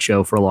theme of that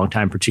show for a long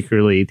time,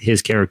 particularly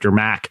his character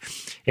Mac.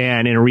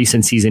 And in a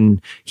recent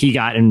season, he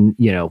got in,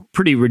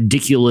 pretty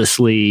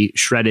ridiculously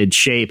shredded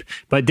shape,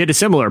 but did a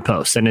similar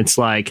post. And it's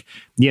like,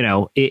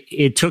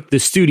 it took the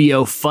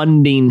studio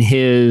funding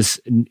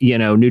his,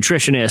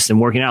 nutritionist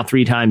and working out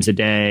 3 times a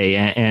day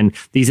and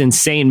these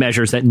insane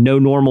measures that no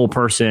normal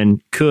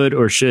person could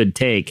or should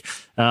take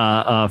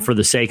for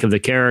the sake of the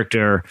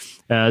character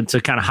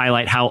to kind of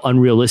highlight how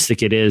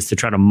unrealistic it is to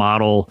try to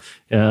model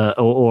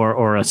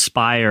or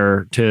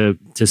aspire to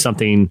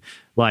something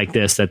like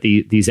this that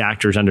these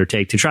actors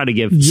undertake to try to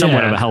give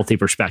somewhat of a healthy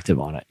perspective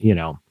on it,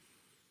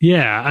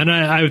 Yeah, and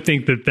I would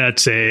think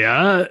that's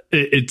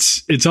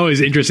it's always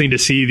interesting to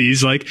see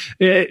these, like,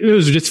 it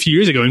was just a few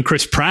years ago, and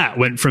Chris Pratt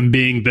went from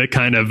being the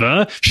kind of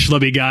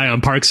schlubby guy on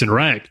Parks and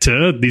Rec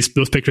to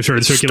those pictures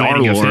started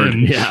circulating of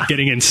him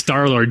getting in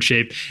Star-Lord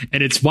shape.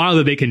 And it's wild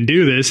that they can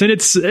do this. And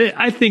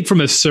I think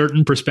from a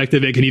certain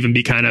perspective, it can even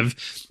be kind of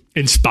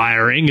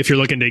inspiring if you're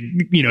looking to,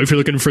 if you're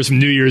looking for some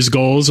New Year's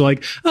goals,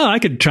 like, oh, I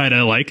could try to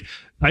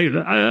I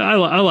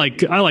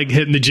like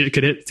hitting the gym,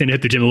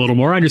 hit the gym a little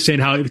more. I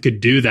understand how it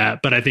could do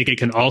that, but I think it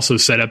can also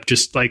set up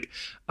just like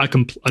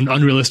an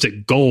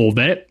unrealistic goal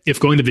that if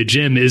going to the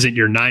gym isn't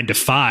your 9 to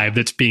 5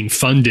 that's being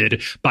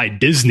funded by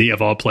Disney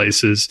of all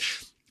places,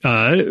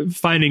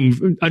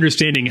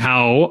 understanding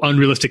how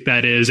unrealistic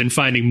that is and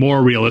finding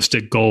more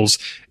realistic goals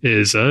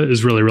is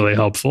really, really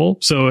helpful.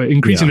 So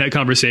increasing that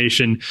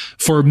conversation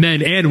for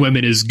men and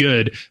women is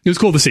good. It was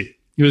cool to see.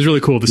 It was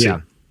really cool to see.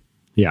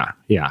 Yeah,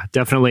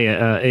 definitely.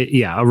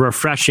 A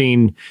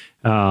refreshing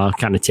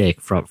kind of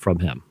take from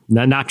him.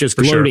 Not just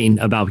gloating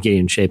about getting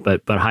in shape,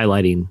 but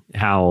highlighting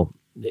how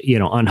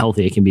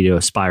unhealthy it can be to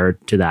aspire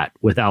to that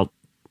without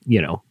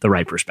the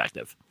right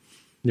perspective.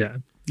 Yeah.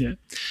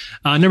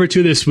 Number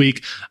 2 this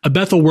week, a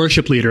Bethel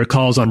worship leader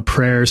calls on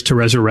prayers to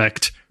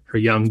resurrect her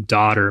young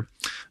daughter.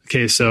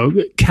 Okay, so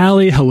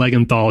Callie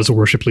Helegenthal is a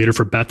worship leader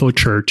for Bethel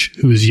Church,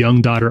 whose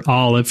young daughter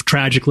Olive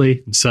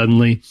tragically and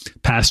suddenly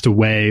passed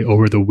away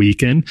over the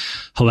weekend.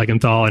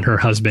 Helegenthal and her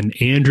husband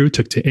Andrew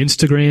took to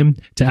Instagram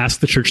to ask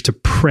the church to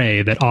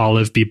pray that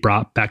Olive be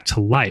brought back to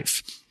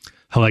life.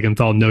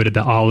 Helegenthal noted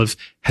that Olive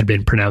had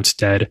been pronounced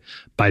dead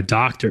by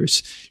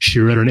doctors. She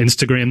wrote on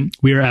Instagram,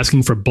 "We are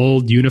asking for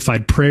bold,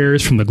 unified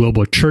prayers from the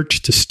global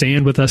church to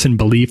stand with us in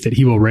belief that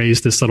he will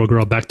raise this little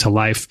girl back to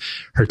life.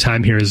 Her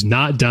time here is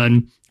not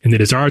done, and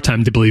it is our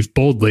time to believe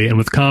boldly and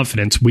with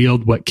confidence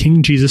wield what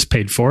King Jesus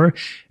paid for.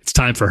 It's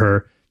time for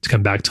her to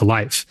come back to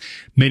life."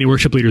 Many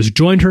worship leaders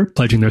joined her,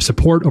 pledging their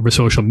support over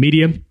social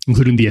media,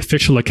 including the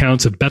official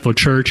accounts of Bethel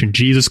Church and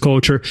Jesus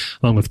Culture,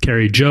 along with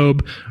Carrie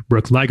Job,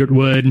 Brooke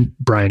Ligertwood,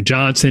 Brian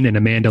Johnson, and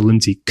Amanda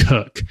Lindsay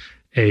Cook.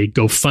 A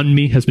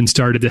GoFundMe has been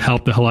started to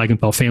help the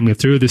Helegenthal family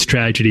through this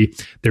tragedy.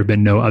 There have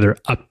been no other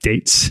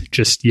updates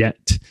just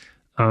yet.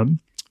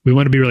 We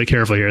want to be really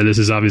careful here. This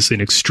is obviously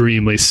an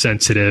extremely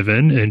sensitive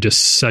and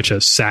just such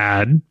a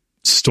sad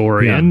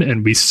story. Yeah.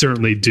 And we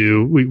certainly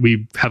do.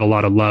 We have a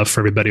lot of love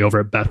for everybody over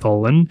at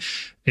Bethel and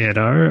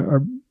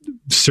are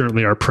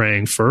certainly are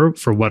praying for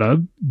what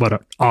an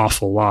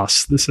awful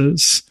loss this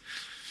is.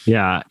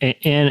 Yeah.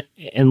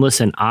 And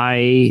listen,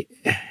 I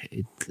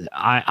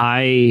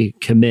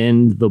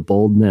commend the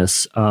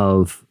boldness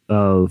of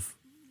that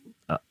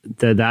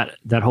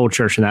whole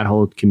church and that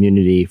whole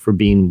community for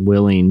being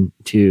willing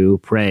to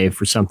pray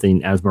for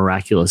something as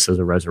miraculous as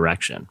a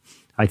resurrection.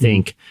 I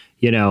think,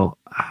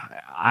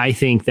 I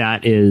think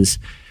that is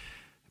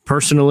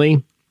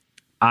personally,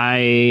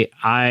 I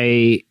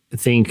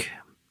think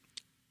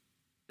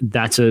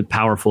that's a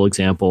powerful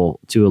example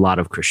to a lot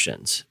of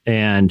Christians.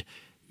 And,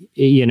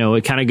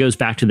 it kind of goes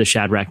back to the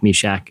Shadrach,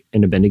 Meshach,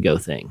 and Abednego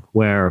thing,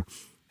 where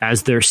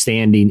as they're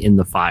standing in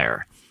the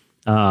fire,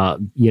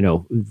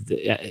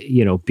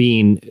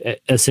 being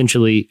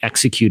essentially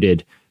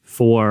executed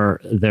for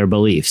their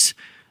beliefs,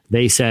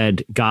 they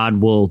said,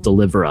 God will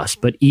deliver us.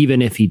 But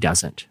even if he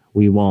doesn't,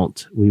 we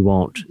won't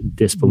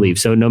disbelieve.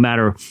 So no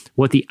matter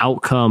what the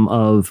outcome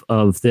of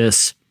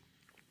this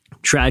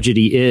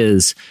tragedy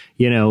is,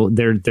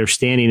 they're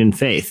standing in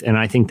faith. And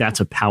I think that's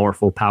a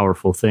powerful,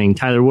 powerful thing.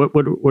 Tyler, what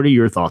are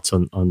your thoughts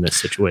on this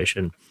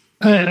situation?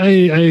 I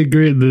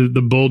agree.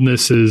 The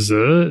boldness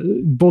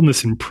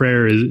in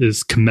prayer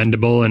is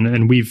commendable.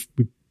 And we've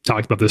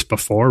talked about this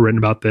before, written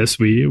about this.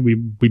 We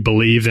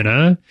believe in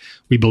a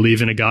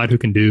God who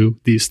can do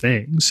these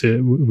things.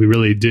 We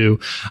really do.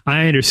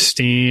 I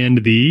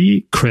understand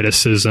the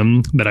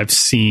criticism that I've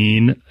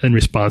seen in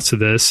response to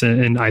this,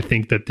 and I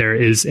think that there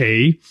is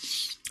a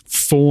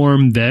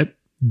form that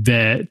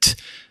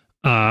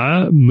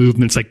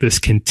movements like this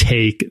can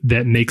take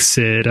that makes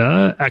it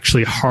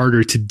actually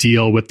harder to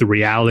deal with the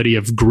reality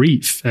of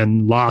grief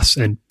and loss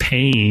and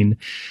pain.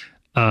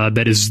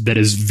 That is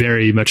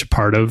very much a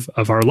part of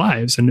our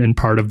lives and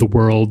part of the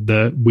world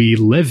that we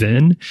live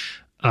in.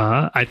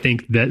 I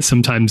think that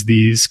sometimes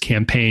these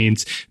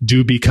campaigns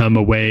do become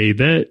a way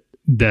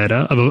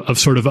of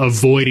sort of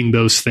avoiding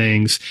those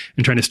things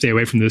and trying to stay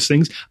away from those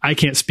things. I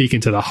can't speak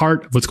into the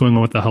heart of what's going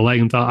on with the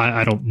Helegenthal.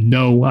 I don't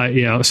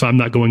know. So I'm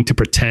not going to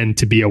pretend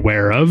to be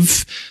aware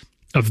of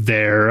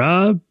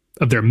their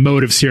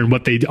motives here and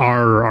what they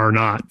are or are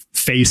not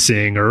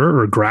facing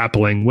or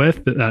grappling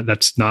with.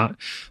 That's not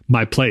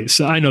my place.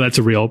 I know that's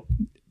a real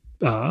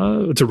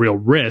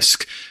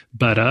risk,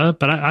 but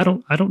I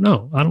don't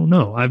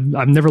know.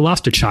 I've never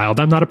lost a child.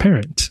 I'm not a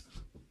parent.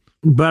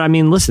 But I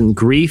mean, listen,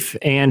 grief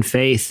and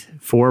faith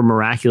for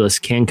miraculous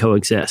can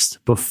coexist.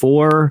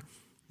 Before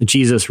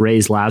Jesus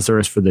raised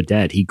Lazarus from the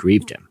dead, he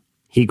grieved him.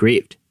 He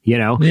grieved.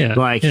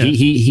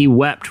 He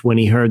wept when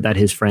he heard that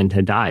his friend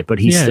had died, but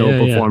he still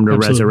performed a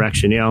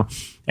resurrection,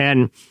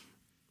 and,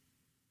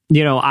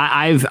 you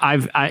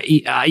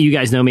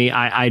guys know me.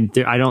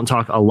 I don't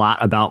talk a lot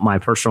about my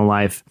personal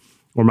life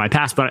or my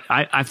past, but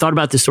I've thought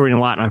about this story a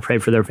lot, and I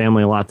prayed for their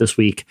family a lot this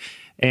week.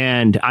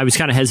 And I was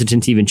kind of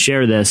hesitant to even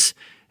share this,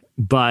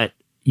 but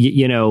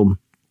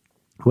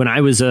when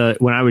I was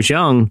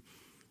young,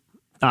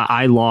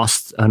 I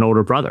lost an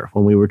older brother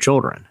when we were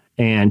children.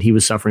 And he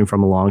was suffering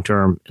from a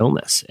long-term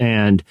illness.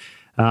 And,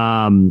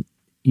 my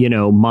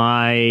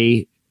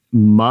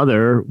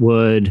mother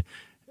would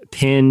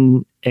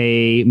pin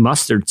a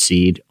mustard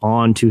seed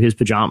onto his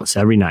pajamas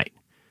every night.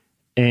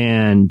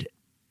 And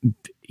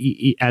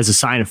as a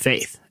sign of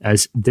faith,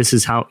 as this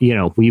is how,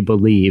 we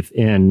believe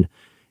in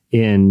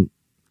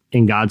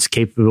God's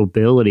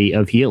capability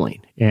of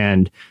healing.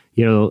 And,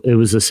 it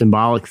was a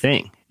symbolic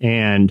thing.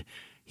 And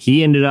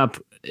he ended up,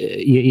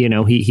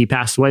 he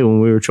passed away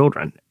when we were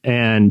children.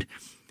 And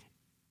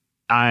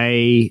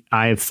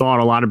I've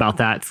thought a lot about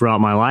that throughout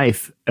my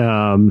life.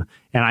 And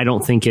I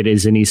don't think it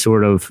is any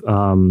sort of,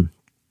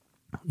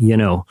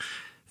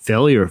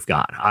 failure of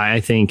God.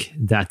 I think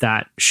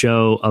that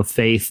show of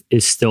faith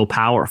is still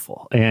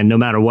powerful. And no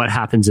matter what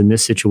happens in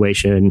this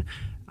situation,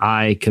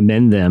 I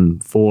commend them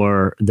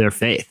for their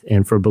faith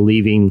and for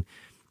believing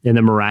in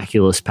the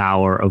miraculous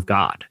power of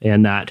God.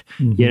 And that,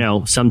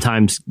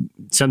 sometimes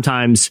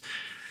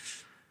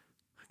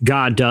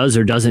God does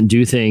or doesn't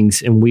do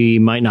things, and we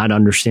might not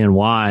understand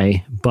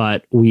why,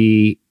 but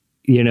we're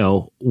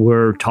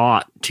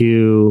taught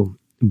to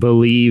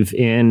believe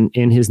in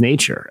his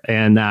nature,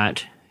 and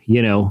that,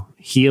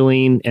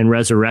 healing and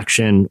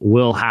resurrection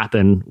will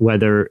happen,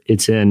 whether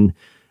it's in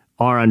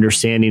our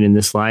understanding in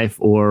this life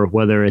or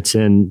whether it's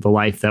in the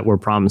life that we're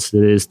promised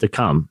that is to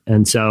come.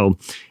 And so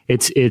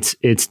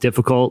it's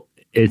difficult.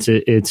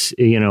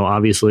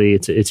 Obviously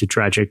it's a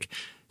tragic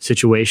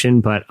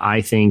situation, but I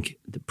think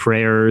the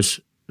prayers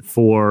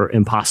for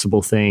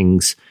impossible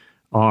things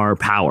are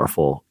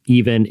powerful,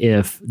 even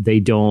if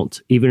they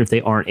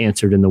aren't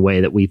answered in the way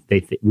that we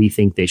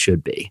think they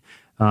should be.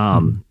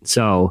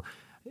 So,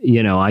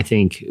 I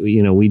think,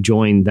 we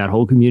joined that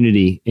whole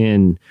community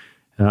in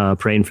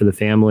praying for the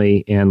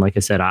family. And like I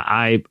said,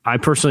 I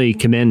personally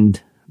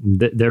commend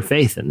their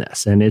faith in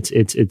this, and it's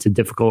a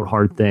difficult,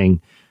 hard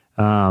thing.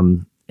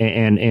 And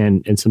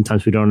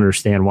sometimes we don't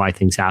understand why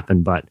things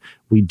happen, but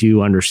we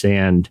do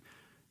understand,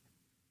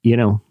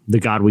 the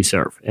God we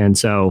serve. And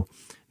so,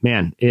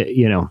 man,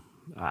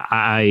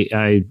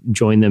 I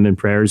join them in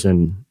prayers,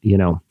 and,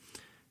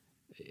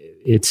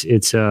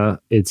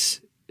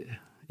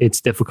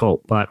 it's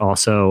difficult, but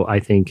also I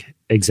think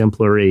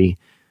exemplary,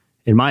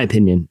 in my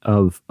opinion,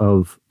 of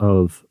a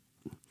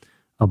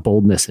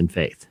boldness in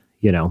faith,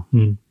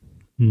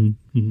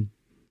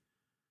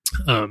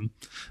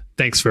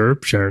 Thanks for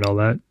sharing all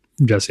that,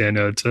 Jesse. I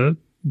know it's a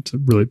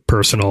really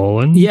personal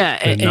and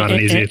not an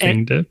easy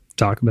thing to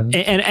talk about.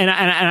 And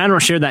I don't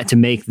share that to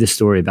make this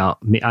story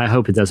about me. I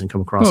hope it doesn't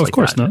come across like that. Of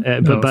course not.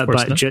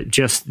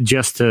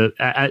 Just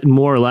to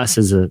more or less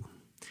as a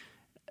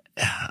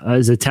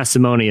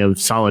testimony of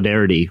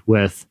solidarity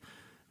with,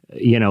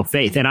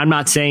 faith. And I'm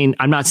not saying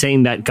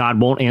that God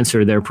won't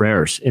answer their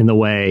prayers in the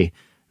way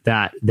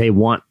that they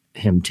want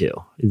him to.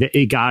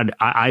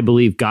 I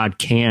believe God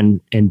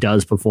can and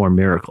does perform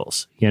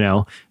miracles,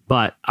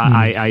 but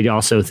I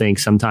also think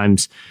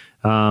sometimes,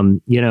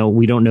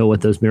 we don't know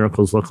what those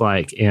miracles look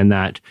like, and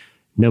that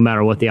no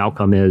matter what the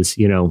outcome is,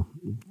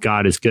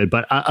 God is good.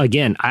 But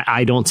again,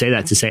 I don't say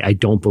that to say I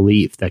don't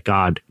believe that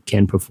God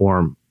can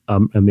perform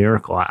a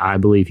miracle. I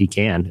believe he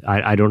can.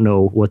 I don't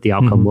know what the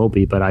outcome will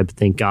be, but I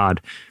think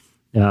God,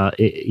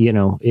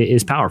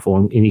 is powerful,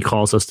 and he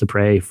calls us to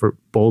pray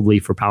boldly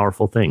for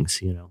powerful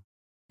things,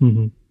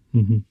 One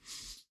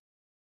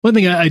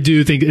thing I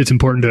do think it's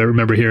important to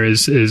remember here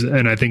is,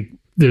 and I think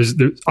there's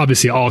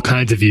obviously all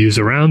kinds of views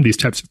around these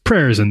types of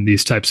prayers and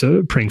these types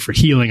of praying for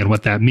healing and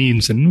what that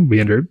means, and we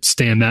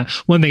understand that.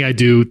 One thing I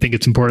do think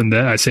it's important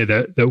that I say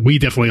that we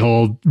definitely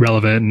hold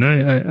relevant,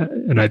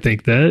 and I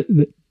think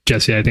that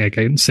Jesse, I think I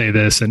can say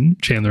this,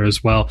 and Chandler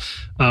as well.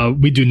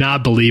 We do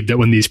not believe that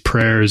when these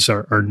prayers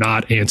are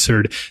not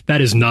answered,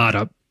 that is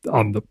not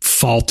on the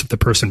fault of the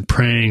person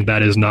praying.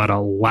 That is not a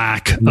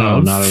lack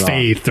of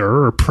faith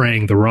or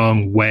praying the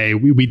wrong way.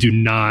 We do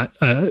not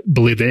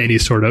believe that any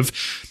sort of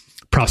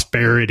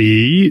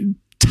prosperity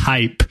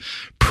type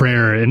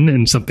prayer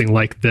in something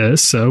like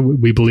this.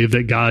 We believe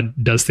that God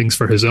does things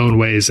for his own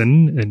ways,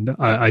 and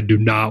I do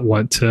not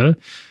want to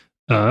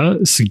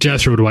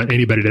suggest or would want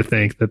anybody to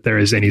think that there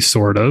is any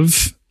sort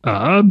of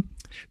that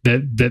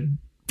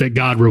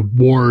God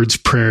rewards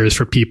prayers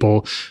for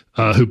people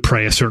who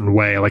pray a certain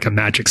way, like a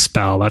magic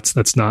spell.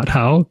 That's not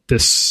how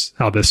this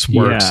works.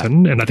 Yeah.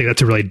 And I think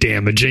that's a really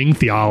damaging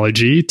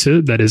theology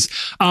that is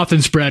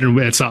often spread, and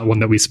it's not one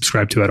that we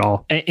subscribe to at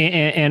all.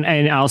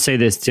 And I'll say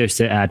this just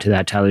to add to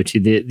that, Tyler, too.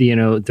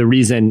 The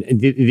reason,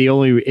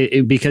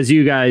 because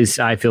you guys,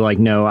 I feel like,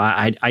 no,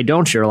 I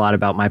don't share a lot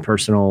about my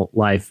personal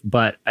life,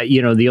 but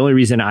the only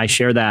reason I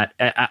share that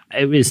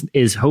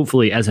is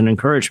hopefully as an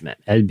encouragement,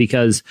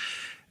 because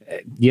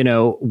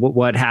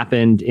what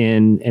happened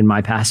in my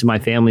past, in my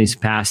family's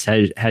past,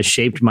 has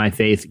shaped my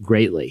faith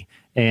greatly,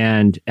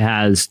 and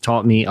has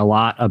taught me a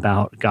lot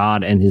about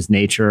God and his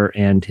nature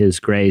and his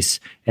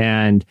grace.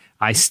 And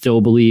I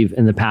still believe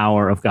in the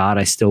power of God.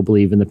 I still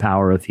believe in the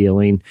power of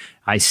healing.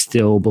 I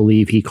still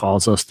believe he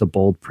calls us to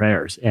bold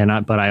prayers.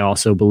 but I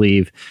also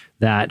believe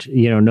that,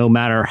 no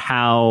matter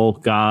how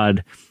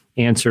God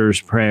answers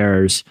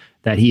prayers,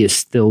 that he is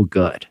still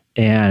good.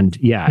 And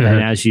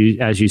and as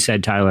you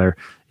said, Tyler,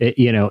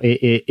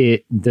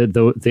 the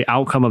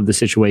outcome of the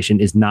situation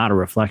is not a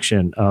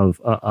reflection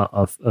of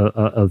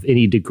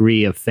any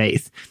degree of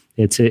faith.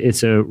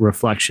 It's a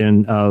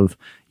reflection of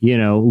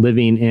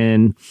living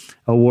in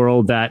a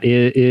world that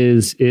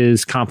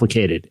is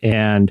complicated,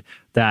 and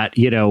that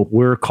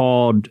we're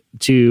called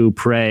to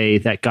pray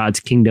that God's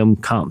kingdom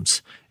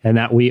comes, and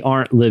that we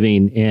aren't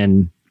living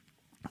in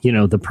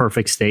the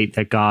perfect state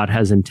that God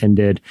has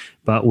intended,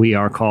 but we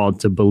are called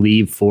to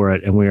believe for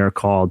it, and we are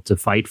called to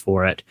fight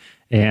for it.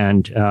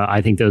 And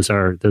I think those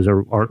are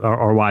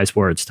wise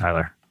words,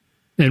 Tyler.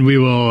 And we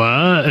will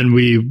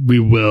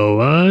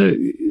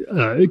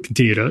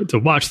continue to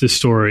watch this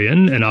story,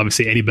 and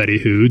obviously anybody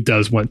who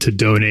does want to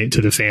donate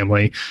to the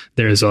family,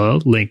 there's a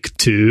link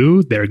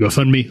to their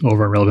GoFundMe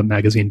over on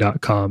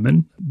relevantmagazine.com,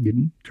 and we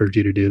encourage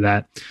you to do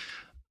that.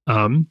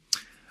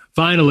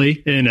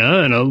 finally, in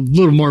a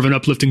little more of an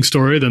uplifting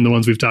story than the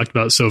ones we've talked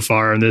about so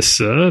far in this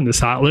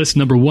hot list,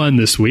 number 1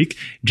 this week,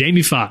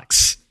 Jamie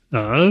Foxx,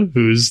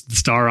 who's the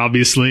star,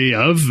 obviously,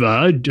 of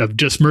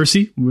Just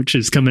Mercy, which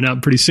is coming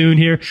out pretty soon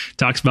here,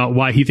 talks about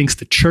why he thinks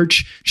the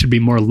church should be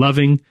more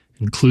loving,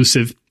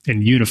 inclusive,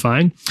 and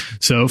unifying.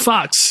 So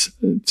Fox,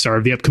 star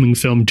of the upcoming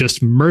film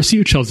Just Mercy,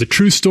 which tells the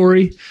true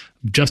story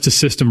of justice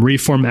system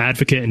reform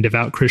advocate and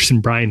devout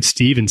Christian Brian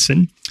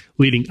Stevenson.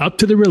 Leading up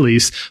to the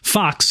release,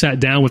 Fox sat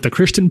down with the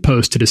Christian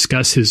Post to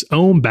discuss his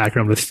own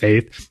background with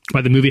faith,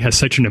 why the movie has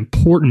such an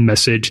important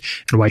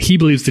message, and why he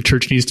believes the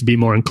church needs to be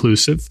more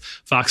inclusive.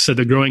 Fox said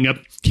that growing up,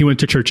 he went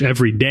to church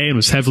every day and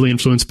was heavily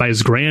influenced by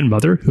his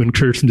grandmother, who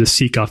encouraged him to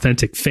seek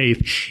authentic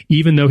faith,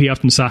 even though he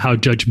often saw how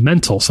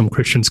judgmental some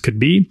Christians could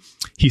be.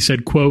 He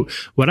said, quote,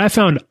 "What I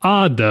found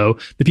odd, though,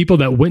 the people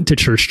that went to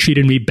church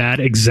treated me bad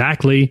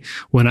exactly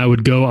when I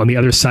would go on the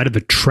other side of the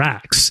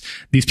tracks.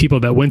 These people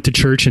that went to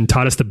church and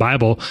taught us the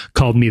Bible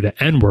called me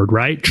the N-word,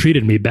 right?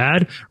 Treated me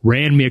bad,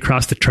 ran me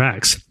across the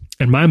tracks.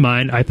 In my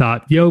mind, I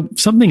thought,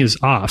 something is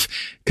off,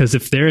 because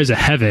if there is a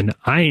heaven,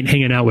 I ain't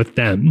hanging out with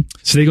them.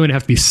 So they're going to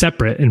have to be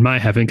separate in my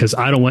heaven, because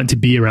I don't want to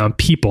be around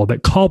people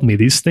that called me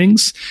these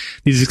things."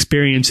 These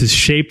experiences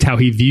shaped how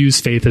he views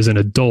faith as an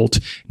adult.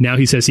 Now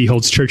he says he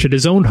holds church at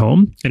his own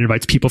home and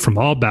invites people from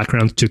all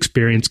backgrounds to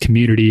experience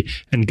community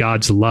and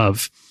God's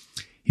love.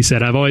 He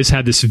said, "I've always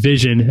had this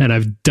vision, and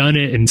I've done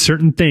it in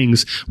certain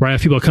things where I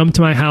have people come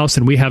to my house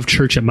and we have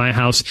church at my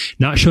house,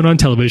 not shown on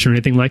television or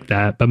anything like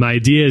that. But my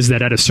idea is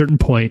that at a certain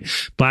point,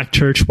 Black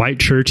church, white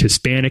church,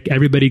 Hispanic,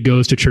 everybody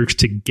goes to church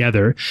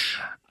together.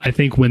 I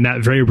think when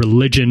that very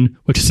religion,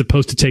 which is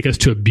supposed to take us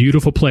to a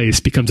beautiful place,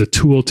 becomes a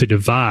tool to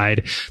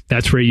divide,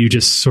 that's where you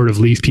just sort of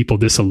leave people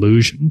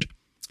disillusioned."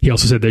 He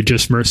also said that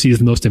Just Mercy is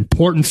the most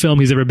important film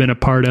he's ever been a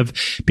part of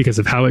because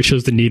of how it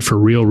shows the need for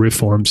real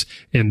reforms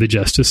in the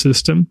justice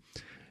system.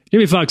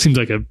 Jamie Foxx seems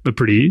like a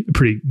pretty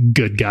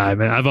good guy,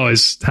 man. I've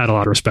always had a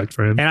lot of respect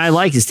for him, and I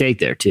like his take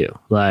there too.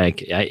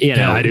 Like, I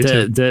do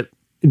too.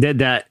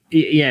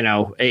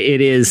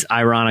 It is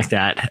ironic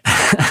that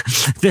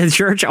the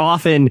church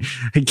often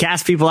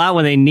casts people out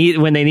when they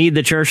need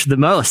the church the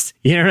most.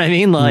 You know what I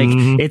mean? Like,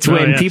 it's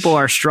when people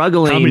are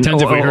struggling. How many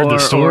times have we heard the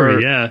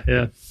story?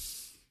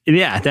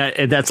 Yeah.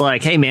 That's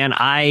like, hey man,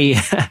 I'm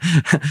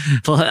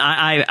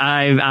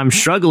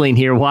struggling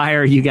here. Why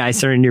are you guys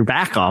turning your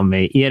back on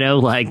me?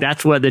 Like,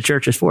 that's what the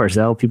church is for.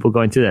 So people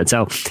going through that.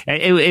 So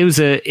it was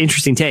an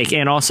interesting take.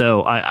 And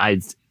also I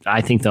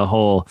think the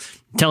whole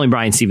telling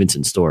Brian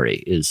Stevenson's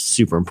story is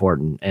super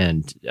important.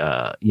 And,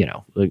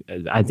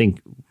 I think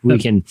we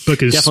can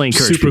definitely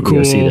encourage people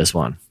to see this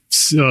one.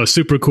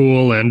 Super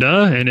cool, and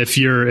if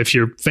you're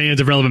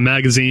fans of Relevant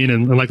Magazine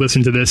and like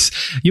listening to this,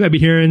 you might be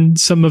hearing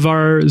some of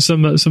our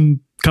some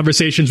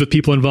conversations with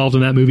people involved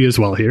in that movie as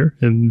well here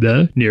in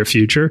the near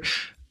future.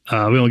 We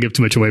won't give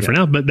too much away for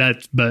now,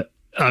 but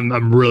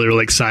I'm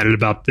really excited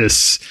about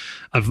this.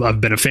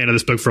 I've been a fan of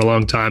this book for a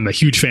long time, a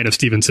huge fan of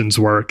Stevenson's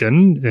work,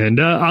 and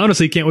I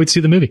honestly can't wait to see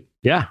the movie.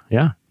 Yeah,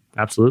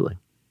 absolutely.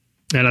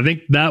 And I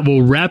think that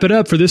will wrap it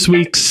up for this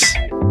week's.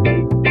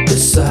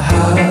 It's a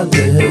hot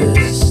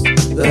list.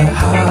 The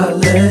hot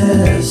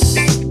list.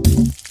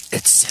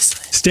 It's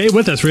sizzling. Stay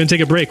with us. We're going to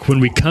take a break. When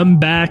we come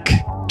back,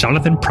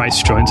 Jonathan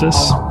Pryce joins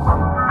us.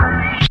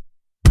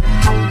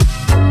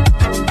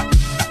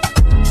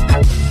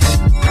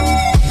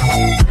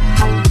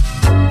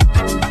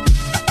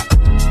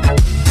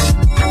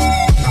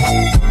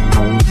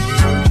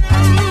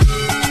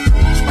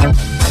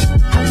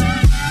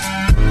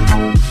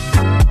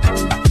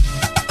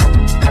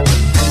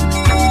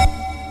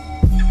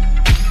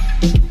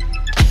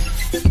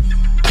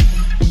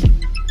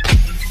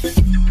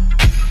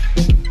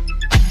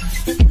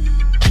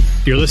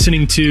 You're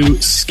listening to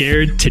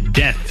Scared to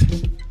Death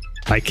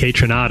by Kay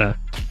Trinata.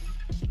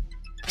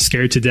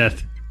 Scared to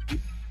Death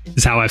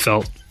is how I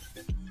felt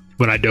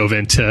when I dove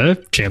into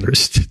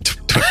Chandler's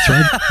Twitter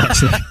thread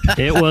last night.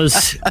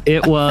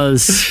 It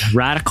was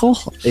radical.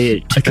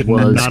 It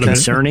was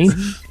concerning,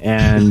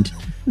 and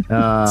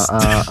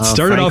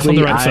started off on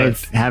the right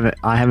foot.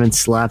 I haven't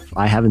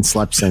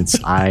slept since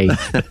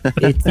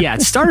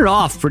it started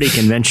off pretty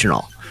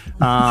conventional.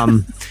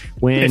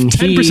 When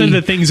 10% of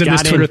the things in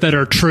this Twitter that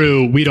are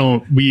true,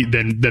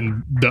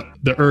 then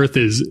the Earth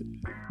is.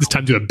 It's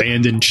time to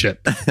abandon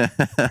ship.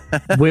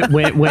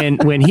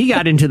 when he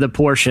got into the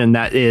portion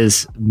that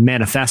is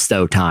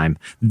manifesto time,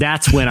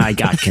 that's when I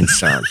got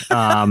concerned.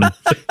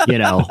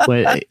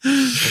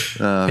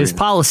 His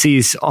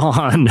policies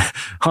on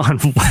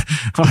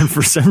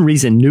for some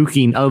reason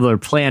nuking other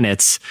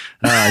planets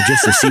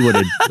just to see what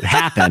would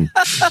happen.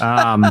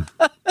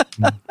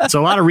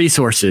 So a lot of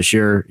resources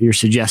you're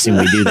suggesting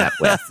we do that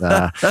with.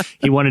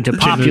 He wanted to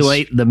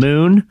populate the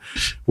moon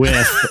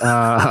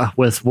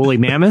with woolly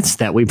mammoths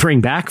that we bring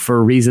back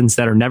for reasons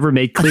that are never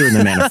made clear in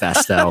the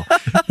manifesto,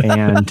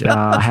 and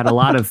had a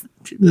lot of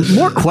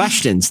more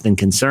questions than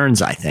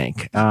concerns, I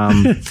think.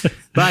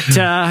 But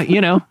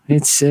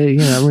it's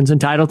everyone's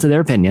entitled to their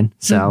opinion.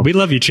 So we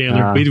love you,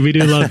 Chandler. We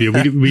do love you.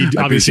 We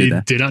obviously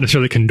do not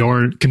necessarily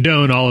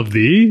condone all of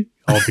the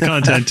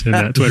content in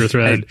that Twitter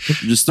thread.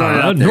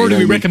 Nor do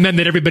we recommend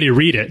that everybody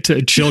read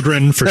it.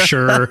 Children, for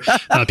sure.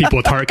 People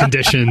with heart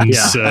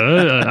conditions.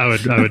 I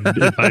would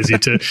advise you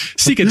to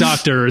seek a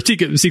doctor,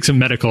 seek some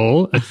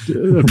medical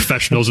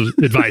professionals'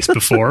 advice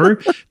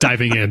before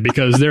diving in,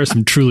 because there are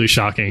some truly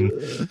shocking,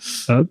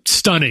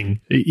 stunning,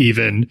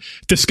 even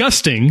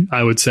disgusting,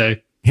 I would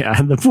say. Yeah,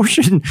 and the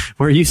portion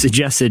where you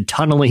suggested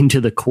tunneling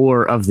to the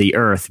core of the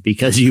earth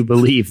because you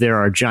believe there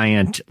are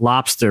giant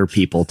lobster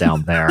people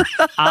down there.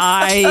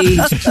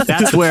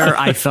 That's where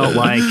I felt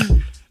like,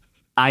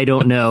 I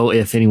don't know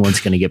if anyone's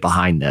going to get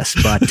behind this,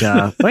 but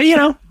I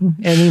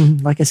mean,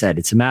 like I said,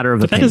 it's a matter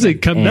of opinion. That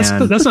doesn't come.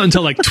 That's not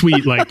until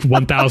tweet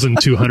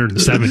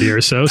 1,270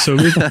 or so. So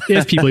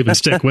if people even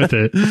stick with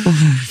it,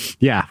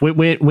 yeah.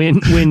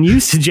 When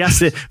you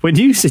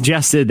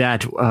suggested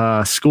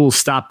that schools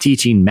stop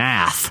teaching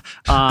math,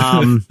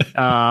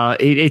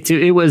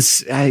 it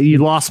was you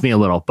lost me a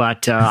little,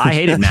 but I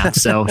hated math,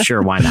 so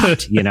sure, why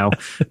not?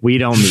 We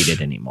don't need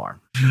it anymore.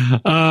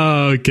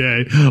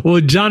 Okay.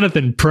 Well,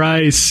 Jonathan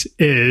Pryce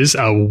is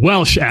a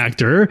Welsh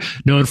actor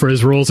known for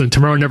his roles in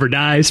Tomorrow Never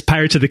Dies,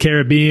 Pirates of the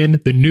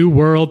Caribbean, The New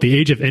World, The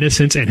Age of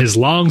Innocence, and his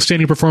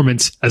long-standing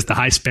performance as the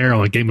High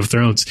Sparrow on Game of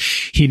Thrones.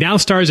 He now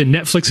stars in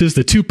Netflix's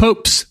The Two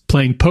Popes,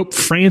 playing Pope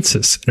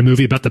Francis in a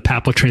movie about the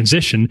papal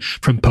transition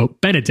from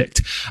Pope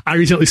Benedict. I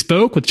recently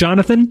spoke with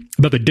Jonathan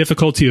about the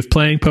difficulty of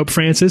playing Pope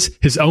Francis,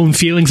 his own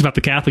feelings about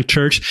the Catholic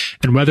Church,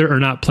 and whether or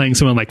not playing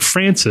someone like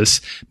Francis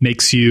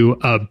makes you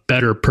a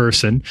better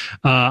person.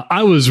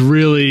 I was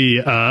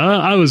really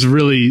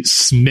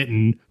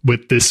smitten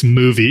with this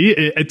movie.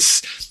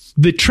 It's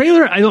the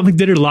trailer, I don't think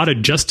did it a lot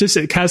of justice.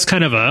 It has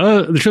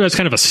the trailer has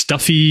kind of a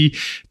stuffy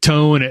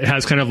tone. It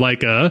has kind of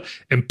like a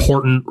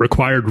important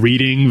required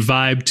reading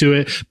vibe to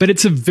it, but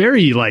it's a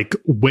very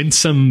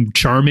winsome,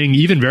 charming,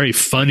 even very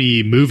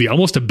funny movie,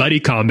 almost a buddy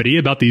comedy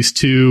about this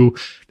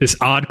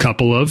odd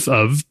couple of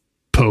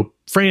Pope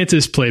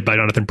Francis, played by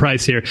Jonathan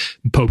Pryce here,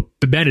 Pope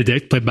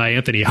Benedict, played by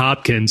Anthony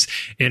Hopkins,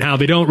 and how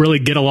they don't really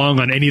get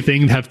along on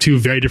anything, have two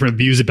very different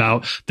views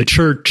about the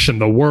church and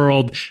the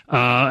world,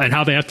 and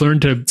how they have to learn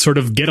to sort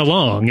of get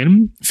along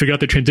and figure out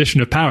the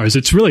transition of powers.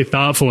 It's really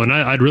thoughtful, and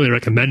I'd really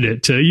recommend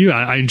it to you.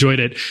 I enjoyed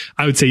it,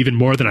 I would say, even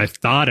more than I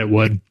thought it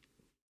would.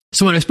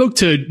 So when I spoke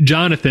to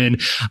Jonathan,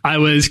 I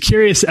was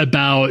curious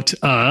about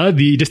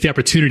the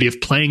opportunity of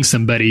playing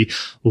somebody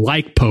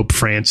like Pope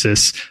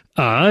Francis.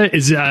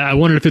 I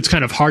wondered if it's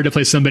kind of hard to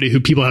play somebody who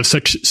people have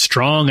such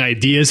strong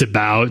ideas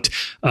about,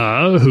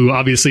 who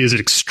obviously is an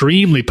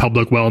extremely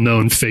public,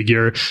 well-known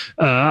figure.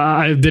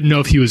 I didn't know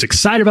if he was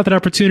excited about that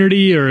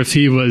opportunity or if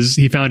he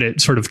found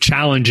it sort of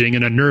challenging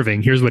and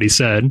unnerving. Here's what he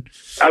said.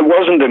 I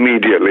wasn't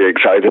immediately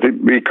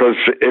excited because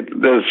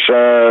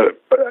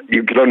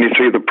you could only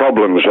see the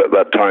problems at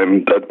that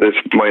time that this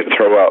might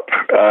throw up.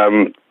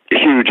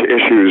 Huge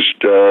issues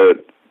to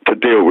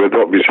deal with,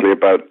 obviously,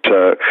 about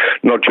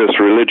not just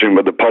religion,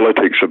 but the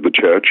politics of the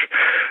church.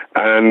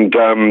 And,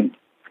 I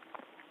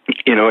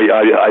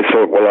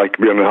thought, well, I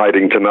could be on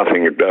hiding to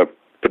nothing.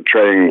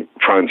 Portraying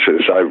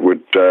Francis, I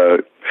would,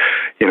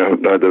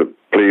 neither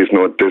please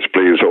nor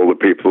displease all the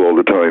people all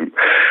the time.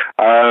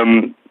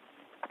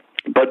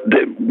 But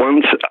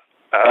once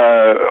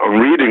on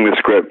reading the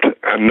script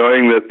and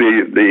knowing that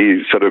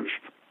the sort of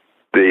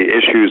the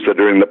issues that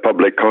are in the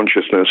public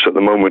consciousness at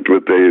the moment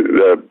with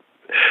the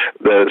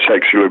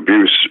sexual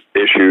abuse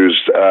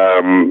issues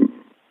and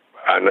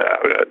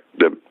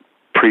the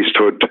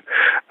priesthood,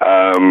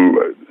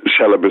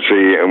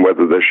 celibacy, and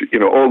whether there's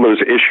all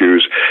those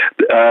issues,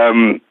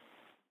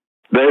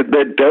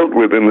 they're dealt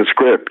with in the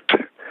script,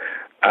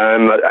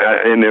 and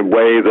in a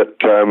way that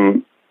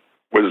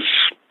was,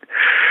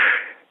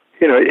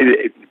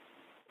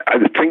 I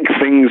think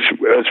things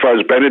as far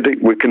as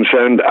Benedict were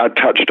concerned are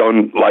touched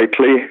on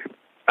lightly.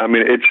 I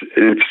mean, it's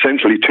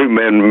essentially two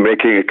men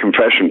making a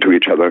confession to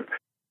each other.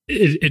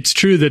 It's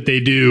true that they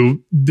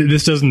do.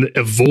 This doesn't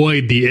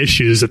avoid the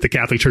issues that the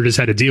Catholic Church has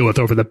had to deal with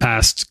over the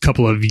past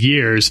couple of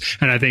years.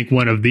 And I think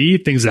one of the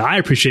things that I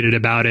appreciated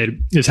about it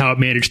is how it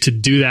managed to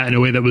do that in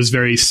a way that was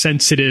very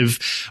sensitive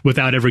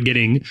without ever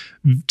getting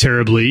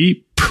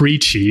terribly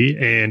preachy.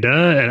 And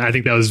I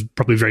think that was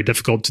probably very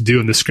difficult to do,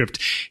 and the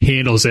script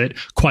handles it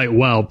quite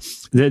well.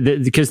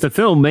 Because the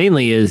film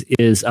mainly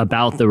is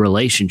about the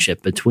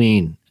relationship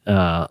between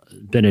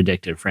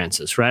Benedict and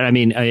Francis, right? I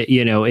mean,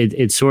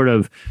 it's sort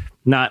of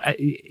not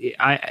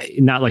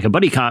like a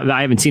buddy comedy. I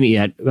haven't seen it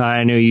yet.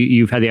 I know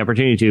you've had the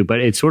opportunity to, but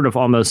it's sort of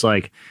almost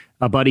like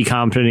a buddy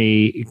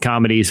comedy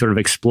sort of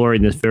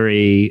exploring this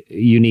very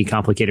unique,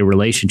 complicated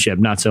relationship,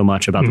 not so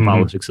much about the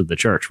politics of the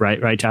church,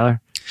 right? Right,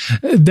 Tyler?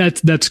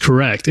 That's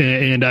correct,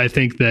 and I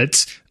think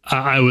that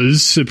I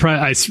was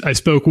surprised. I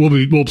spoke.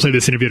 We'll play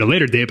this interview at a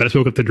later date, but I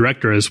spoke with the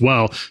director as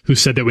well, who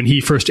said that when he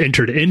first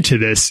entered into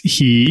this,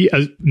 he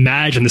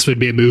imagined this would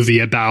be a movie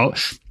about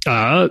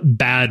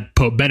bad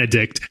Pope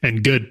Benedict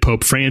and good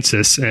Pope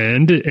Francis,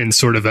 and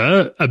sort of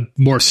a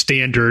more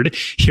standard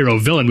hero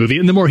villain movie.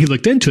 And the more he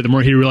looked into it, the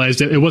more he realized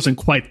that it wasn't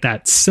quite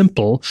that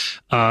simple.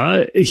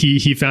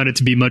 He found it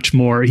to be much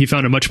more. He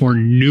found a much more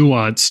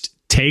nuanced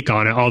take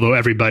on it, although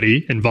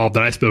everybody involved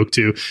that I spoke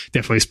to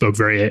definitely spoke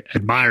very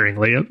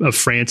admiringly of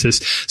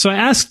Francis. So I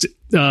asked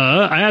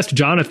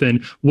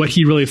Jonathan what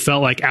he really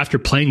felt like after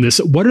playing this.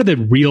 What are the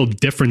real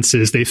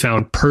differences they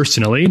found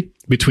personally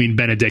between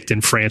Benedict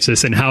and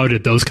Francis, and how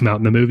did those come out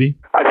in the movie?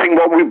 I think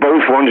what we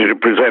both wanted to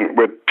present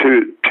were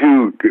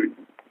two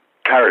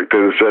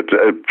characters that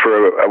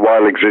for a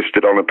while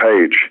existed on a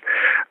page.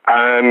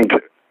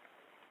 And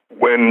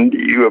when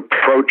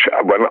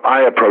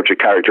I approach a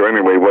character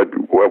anyway,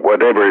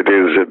 whatever it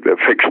is,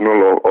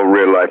 fictional or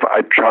real life,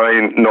 I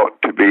try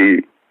not to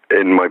be,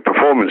 in my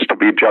performance, to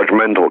be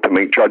judgmental, to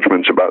make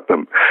judgments about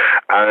them,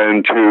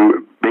 and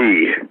to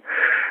be,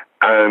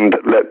 and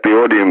let the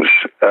audience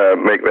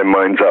make their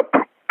minds up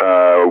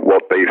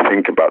what they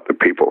think about the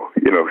people.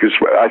 Because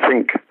I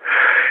think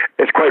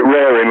it's quite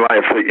rare in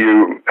life that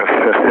you,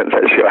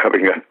 unless you're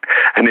having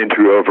an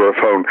interview over a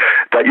phone,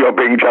 that you're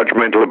being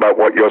judgmental about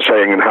what you're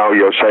saying and how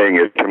you're saying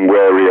it, and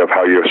wary of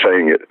how you're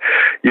saying it.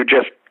 You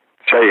just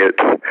say it,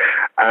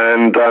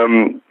 and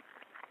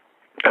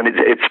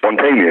it's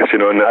spontaneous,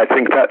 and I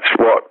think that's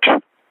what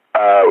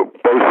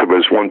both of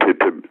us wanted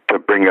to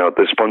bring out,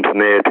 the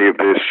spontaneity of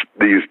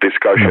these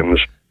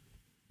discussions.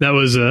 That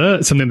was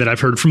something that I've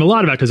heard from a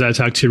lot of actors I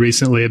talked to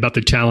recently about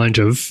the challenge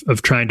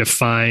of trying to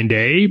find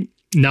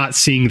not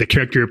seeing the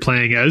character you're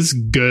playing as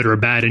good or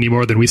bad any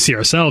more than we see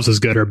ourselves as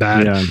good or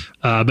bad,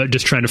 but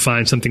just trying to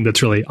find something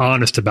that's really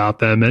honest about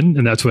them.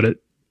 And that's what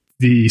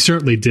he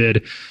certainly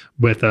did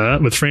with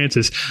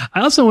Francis.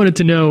 I also wanted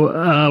to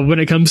know, when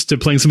it comes to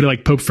playing somebody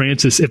like Pope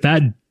Francis, if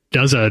that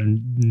does a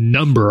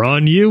number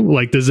on you,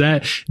 like, is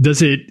it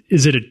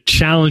a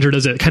challenge, or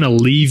does it kind of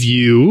leave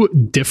you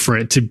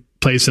different to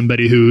play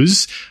somebody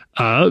who's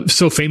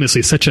so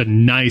famously such a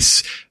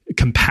nice,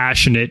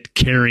 compassionate,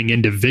 caring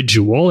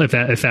individual? If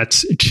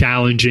that's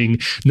challenging,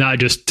 not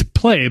just to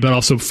play, but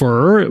also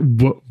for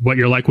what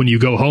you're like when you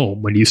go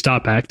home, when you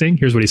stop acting.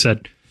 Here's what he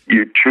said.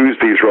 You choose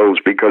these roles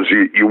because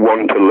you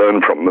want to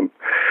learn from them.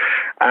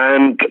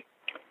 And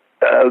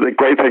the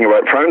great thing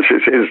about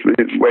Francis is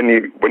when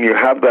you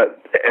have that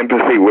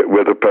empathy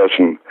with a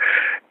person,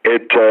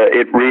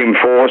 it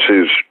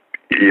reinforces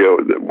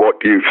what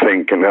you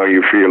think and how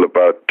you feel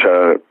about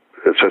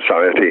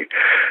society.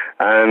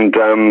 And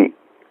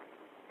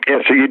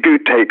so you do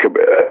take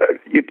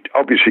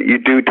you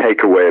do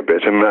take away a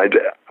bit, and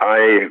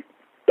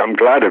I'm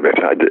glad of it.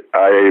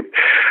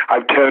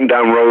 I've turned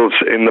down roles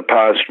in the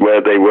past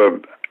where they were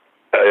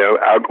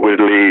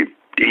outwardly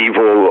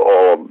evil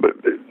or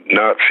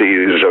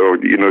Nazis or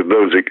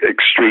those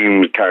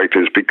extreme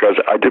characters, because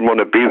I didn't want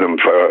to be them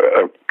for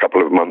a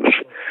couple of months,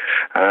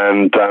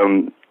 and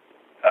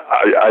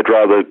I'd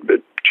rather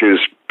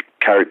choose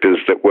characters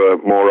that were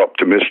more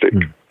optimistic.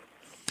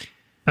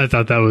 I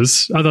thought that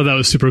was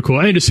super cool,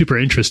 and it's super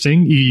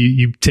interesting.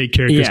 You take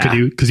characters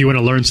because you want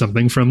to learn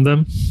something from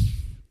them.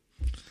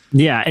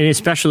 Yeah, and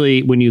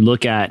especially when you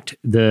look at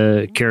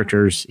the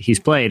characters he's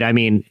played. I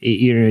mean,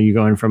 you're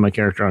going from a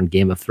character on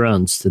Game of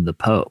Thrones to the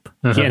Pope.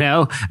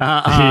 Showing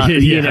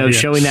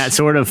that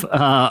sort of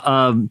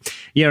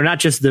not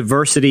just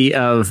diversity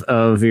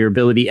of your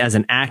ability as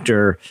an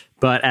actor,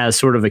 but as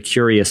sort of a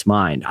curious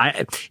mind.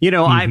 A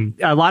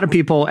lot of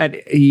people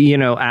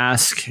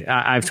ask.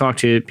 I've talked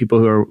to people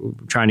who are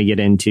trying to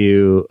get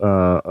into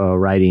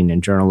writing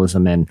and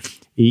journalism, and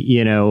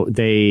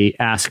they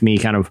ask me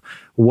kind of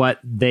what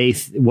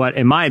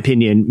in my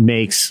opinion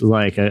makes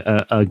like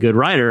a good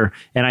writer.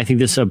 And I think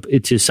this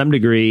to some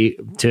degree,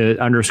 to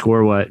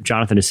underscore what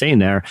Jonathan is saying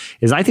there,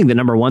 is I think the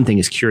number one thing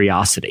is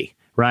curiosity.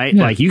 Right?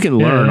 Yeah. Like you can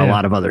learn a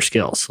lot of other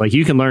skills. Like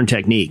you can learn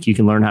technique, you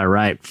can learn how to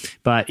write,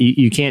 but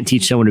you can't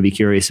teach someone to be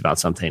curious about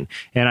something.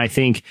 And I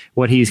think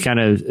what he's kind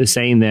of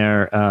saying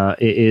there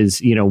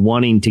is,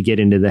 wanting to get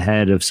into the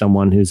head of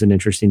someone who's an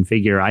interesting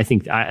figure. I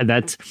think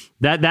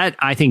that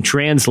I think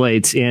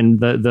translates in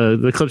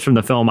the clips from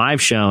the film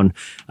I've shown,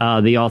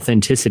 the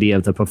authenticity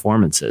of the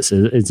performances.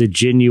 It's a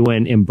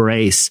genuine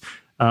embrace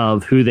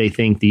of who they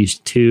think these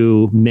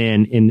two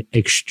men in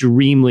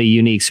extremely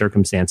unique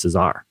circumstances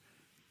are.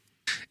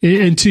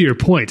 And to your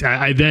point,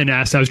 I then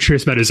asked, I was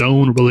curious about his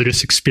own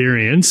religious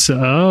experience.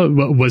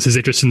 Was his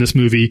interest in this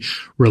movie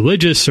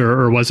religious,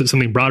 or was it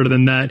something broader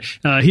than that?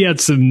 He had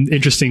some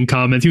interesting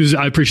comments.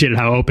 I appreciated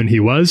how open he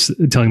was,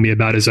 telling me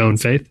about his own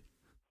faith.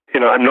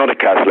 I'm not a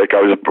Catholic,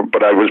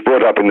 but I was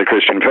brought up in the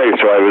Christian faith.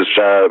 So I was,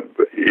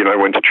 I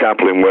went to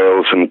chapel in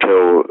Wales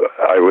until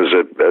I was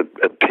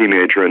a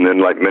teenager, and then,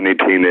 like many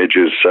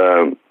teenagers,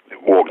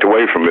 walked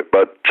away from it.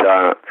 But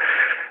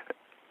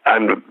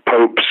and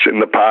popes in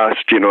the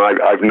past,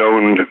 I've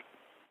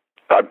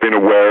been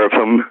aware of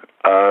them,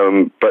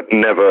 but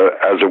never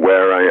as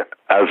aware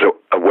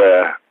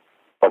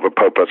of a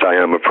pope as I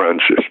am of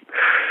Francis.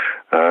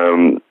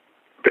 And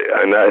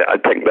I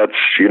think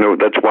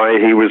that's why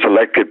he was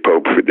elected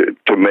pope,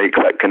 to make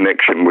that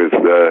connection with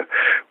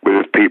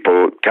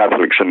people,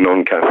 Catholics and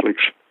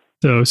non-Catholics.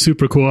 So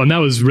super cool. And that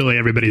was really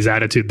everybody's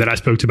attitude that I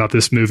spoke to about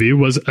this movie,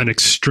 was an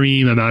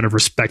extreme amount of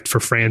respect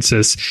for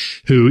Francis,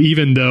 who,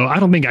 even though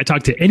I don't think I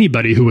talked to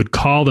anybody who would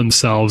call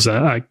themselves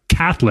a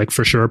Catholic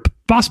for sure,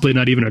 possibly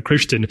not even a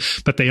Christian,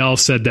 but they all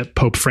said that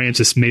Pope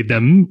Francis made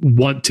them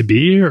want to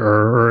be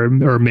or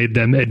made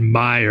them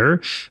admire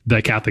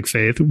the Catholic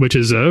faith, which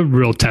is a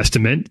real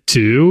testament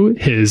to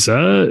his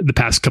the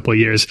past couple of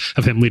years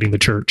of him leading the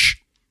church.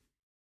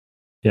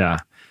 Yeah.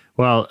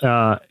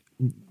 Well,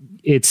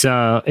 it's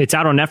out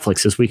on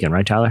Netflix this weekend,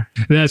 right, Tyler?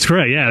 That's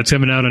correct. Yeah, it's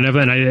coming out on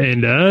Netflix,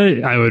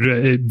 and I would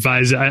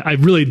advise. I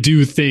really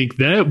do think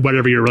that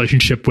whatever your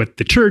relationship with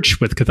the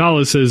church, with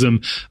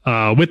Catholicism,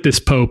 with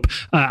this Pope,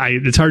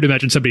 it's hard to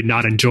imagine somebody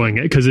not enjoying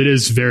it, because it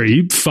is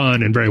very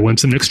fun and very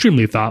winsome and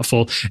extremely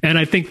thoughtful. And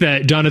I think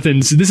that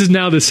this is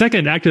now the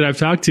second actor I've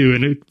talked to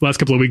in the last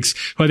couple of weeks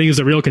who I think is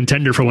a real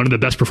contender for one of the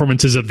best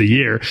performances of the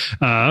year.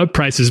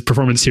 Pryce's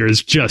performance here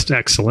is just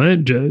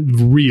excellent,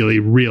 really,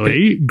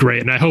 really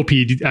great, and I hope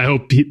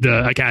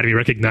the Academy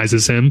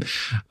recognizes him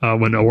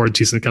when award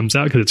season comes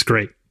out, because it's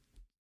great.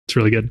 It's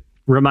really good.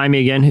 Remind me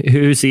again,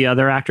 who's the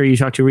other actor you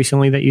talked to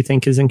recently that you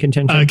think is in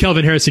contention?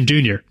 Kelvin Harrison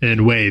Jr.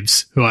 in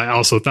Waves, who I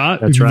also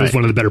thought was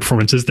one of the better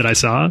performances that I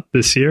saw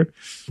this year.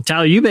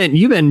 Tyler, you've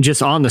been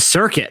just on the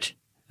circuit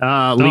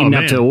leading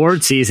up to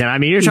award season. I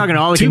mean, you're talking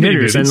to all the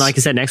contenders, and like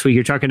I said, next week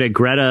you're talking to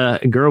Greta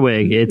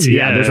Gerwig.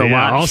 There's a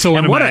lot. Also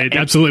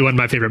absolutely one of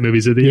my favorite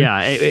movies of the year. Yeah,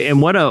 and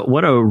what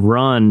a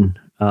run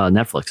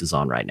Netflix is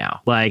on right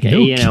now. Like,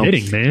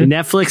 kidding, man.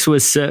 Netflix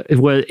was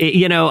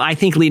I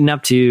think leading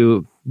up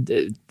to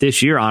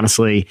this year,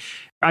 honestly.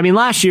 I mean,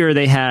 last year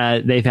they've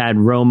had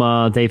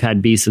Roma, they've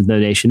had Beasts of No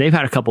Nation, they've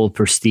had a couple of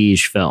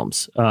prestige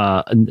films.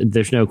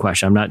 There's no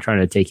question. I'm not trying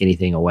to take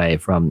anything away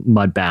from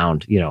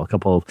Mudbound, a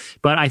couple,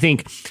 but I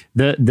think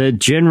the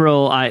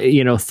general,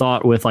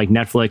 thought with like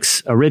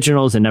Netflix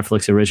originals and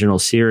Netflix original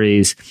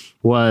series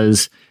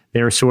was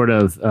they're sort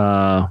of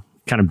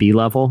kind of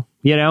B-level.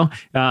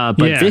 But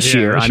this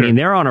year, I mean,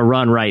 they're on a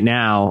run right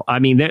now. I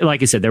mean,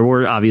 like I said, there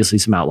were obviously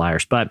some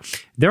outliers, but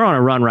they're on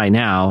a run right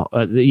now.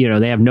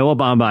 They have Noah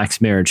Baumbach's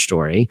Marriage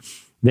Story.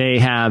 They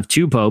have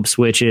Two Popes,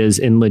 which is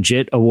in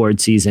legit award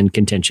season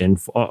contention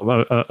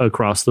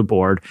across the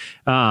board.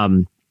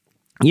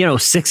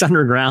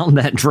 600 Round,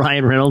 that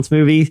Ryan Reynolds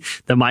movie,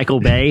 the Michael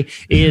Bay,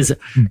 is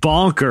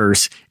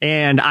bonkers.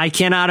 And I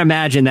cannot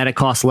imagine that it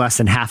costs less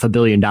than $500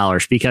 million,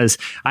 because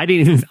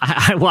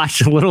I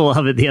watched a little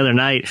of it the other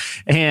night,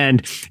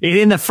 and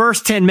in the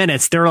first 10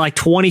 minutes, there are like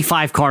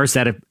 25 cars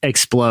that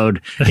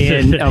explode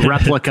in a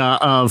replica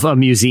of a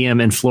museum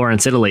in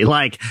Florence, Italy.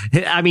 Like,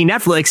 I mean,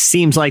 Netflix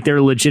seems like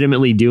they're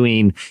legitimately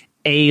doing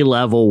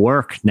A-level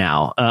work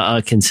now,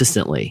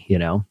 consistently,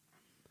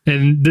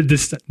 And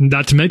this,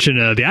 not to mention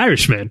The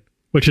Irishman,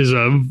 which is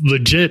a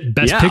legit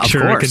Best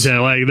Picture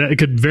contender. Like, that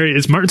could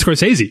it's Martin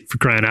Scorsese, for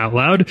crying out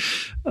loud.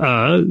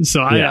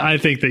 I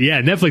think that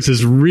Netflix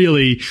is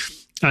really.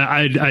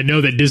 I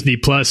know that Disney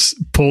Plus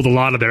pulled a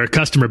lot of their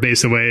customer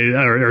base away,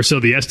 or so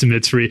the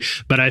estimates read.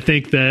 But I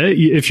think that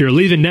if you're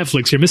leaving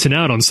Netflix, you're missing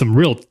out on some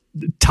real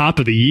top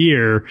of the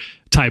year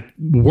type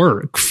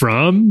work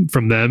from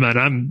them, and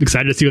I'm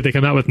excited to see what they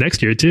come out with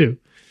next year too.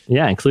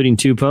 Yeah, including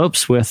Two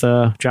Popes with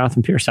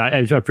Jonathan Pryce. I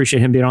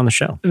appreciate him being on the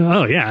show.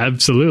 Oh, yeah,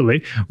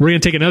 absolutely. We're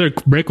going to take another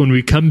break. When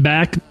we come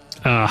back,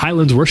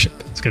 Highlands Worship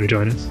is going to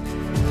join us.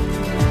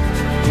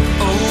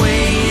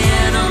 Away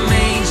in a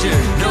manger,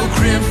 no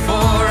crib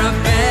for a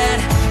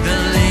bed. The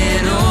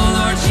little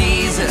Lord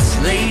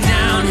Jesus laid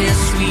down his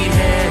sweet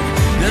head.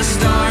 The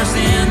stars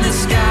in the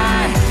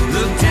sky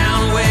look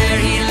down where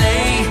he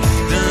lay.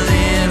 The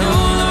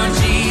little Lord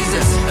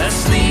Jesus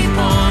asleep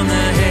on the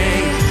hay.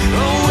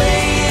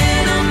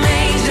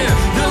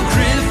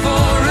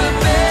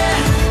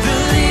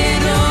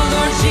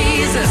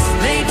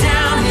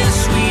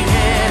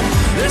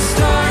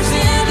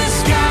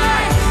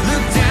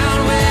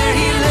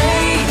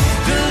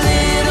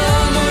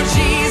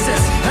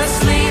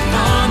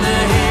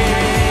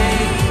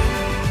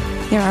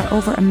 There are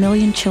over 1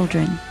 million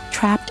children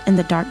trapped in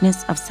the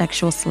darkness of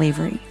sexual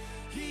slavery.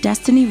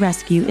 Destiny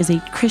Rescue is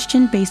a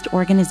Christian-based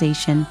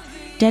organization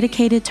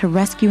dedicated to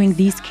rescuing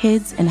these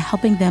kids and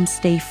helping them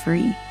stay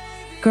free.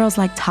 Girls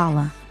like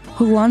Tala,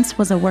 who once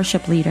was a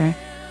worship leader,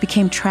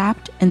 became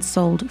trapped and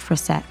sold for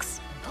sex.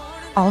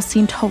 All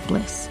seemed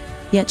hopeless,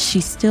 yet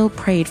she still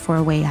prayed for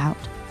a way out.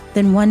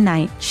 Then one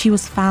night, she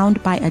was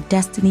found by a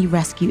Destiny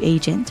Rescue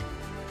agent.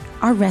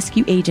 Our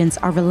rescue agents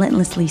are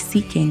relentlessly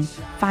seeking,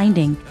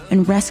 finding,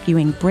 and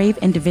rescuing brave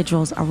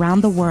individuals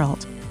around the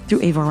world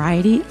through a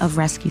variety of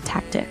rescue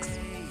tactics.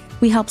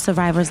 We help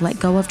survivors let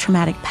go of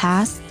traumatic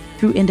past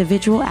through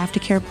individual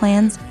aftercare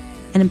plans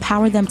and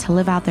empower them to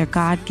live out their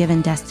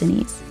God-given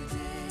destinies.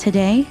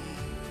 Today,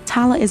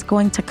 Tala is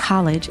going to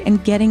college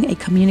and getting a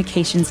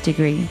communications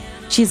degree.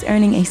 She is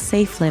earning a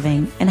safe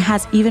living and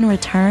has even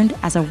returned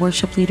as a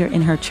worship leader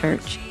in her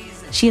church.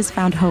 She has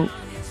found hope,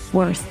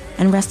 worth,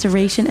 and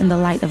restoration in the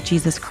light of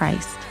Jesus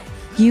Christ.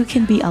 You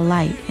can be a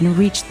light and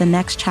reach the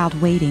next child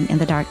waiting in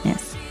the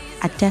darkness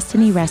at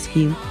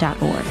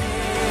destinyrescue.org.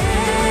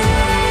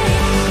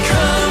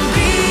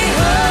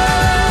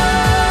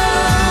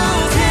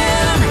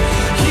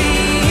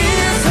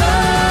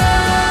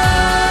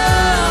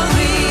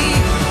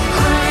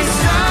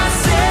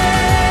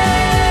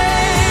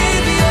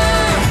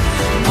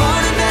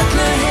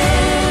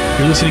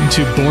 You're listening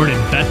to Born in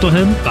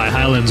Bethlehem by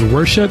Highlands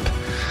Worship.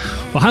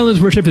 Well,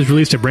 Highlands Worship has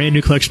released a brand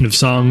new collection of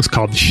songs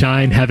called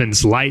Shine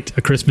Heaven's Light,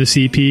 a Christmas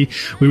EP.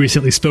 We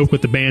recently spoke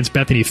with the band's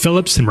Bethany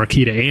Phillips and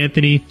Marquita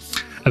Anthony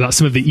about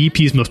some of the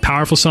EP's most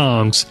powerful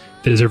songs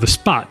that deserve a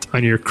spot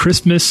on your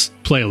Christmas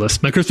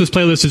playlist. My Christmas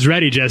playlist is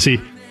ready, Jesse.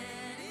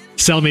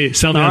 Sell me on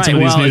some of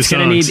these new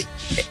songs.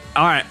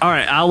 All right.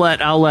 I'll let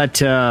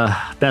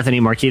Bethany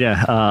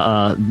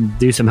Marquita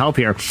do some help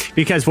here,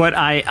 because what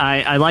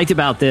I liked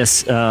about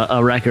this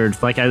record,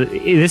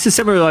 this is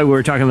similar to what we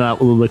were talking about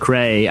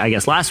Lecrae, I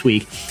guess, last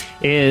week,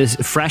 is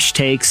fresh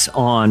takes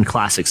on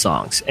classic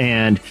songs.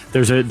 And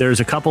there's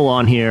a couple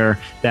on here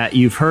that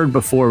you've heard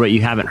before, but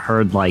you haven't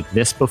heard like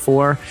this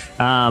before.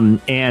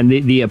 And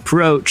the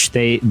approach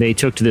they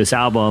took to this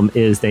album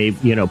is they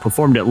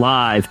performed it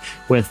live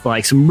with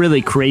like some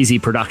really crazy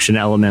production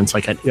elements,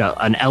 like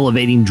an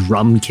elevating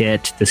drum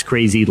kit, this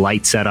crazy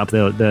light setup.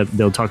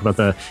 They'll talk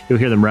about you'll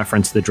hear them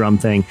reference the drum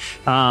thing.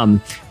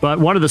 But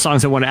one of the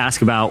songs I want to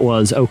ask about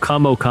was "O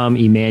Come,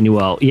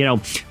 Emmanuel."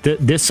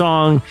 This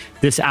song,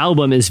 this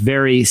album is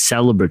very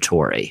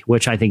celebratory,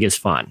 which I think is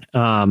fun.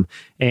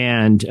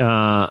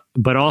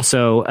 But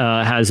also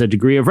has a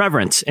degree of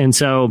reverence. And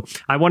so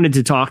I wanted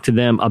to talk to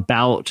them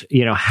about,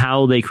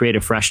 how they create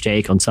a fresh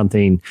take on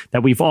something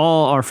that we've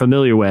all are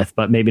familiar with,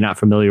 but maybe not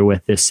familiar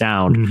with this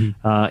sound.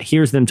 Mm-hmm.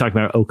 Here's them talking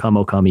about O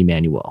Come,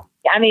 Emmanuel.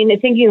 I mean,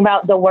 thinking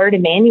about the word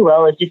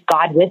Emmanuel is just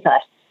God with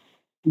us.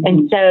 Mm-hmm.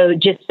 And so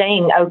just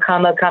saying, O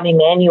come,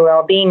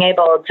 Emmanuel, being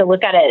able to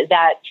look at it,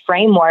 that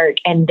framework,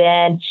 and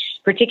then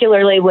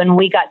particularly when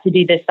we got to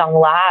do this song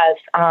live,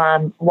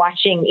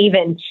 watching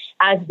even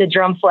as the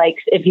drum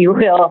flakes, if you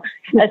will,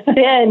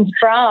 ascend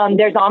from,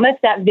 there's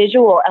almost that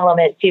visual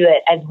element to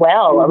it as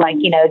well. Like,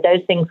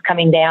 those things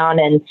coming down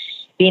and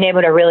being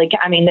able to really,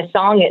 the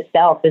song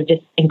itself is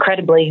just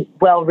incredibly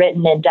well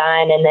written and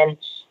done. And then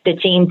the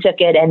team took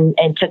it and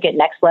took it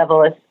next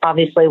level. It's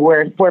obviously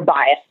we're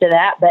biased to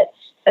that, but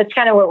that's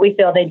kind of what we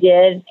feel they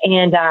did.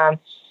 And,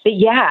 but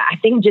yeah, I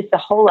think just the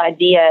whole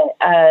idea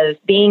of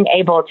being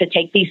able to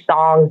take these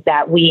songs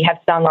that we have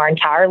sung our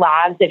entire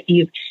lives, if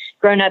you've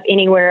grown up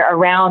anywhere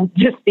around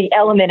just the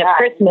element of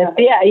Christmas,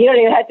 yeah, you don't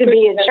even have to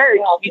be in church.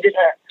 You just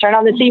turn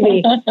on the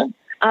TV.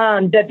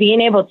 But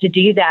being able to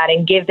do that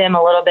and give them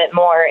a little bit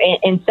more,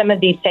 and some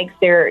of these takes,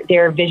 they're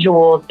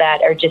visuals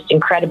that are just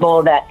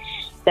incredible that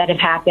have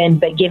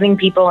happened, but giving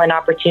people an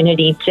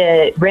opportunity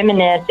to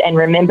reminisce and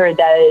remember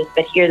those,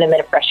 but hear them in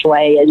a fresh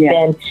way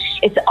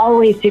it's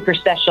always super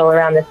special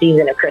around the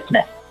season of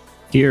Christmas.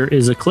 Here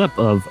is a clip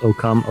of O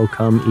Come,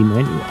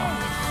 Emmanuel.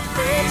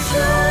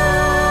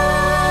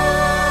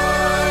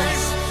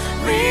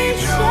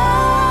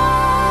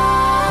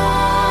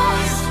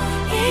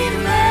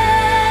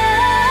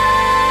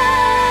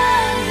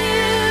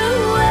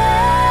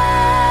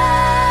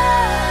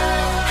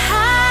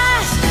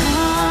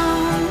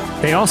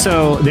 They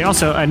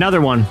also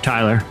another one,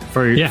 Tyler,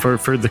 for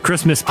the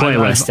Christmas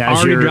playlist. I've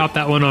already dropped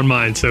that one on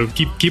mine, so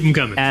keep them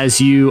coming. As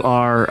you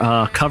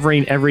are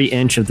covering every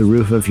inch of the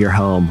roof of your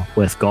home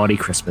with gaudy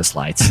Christmas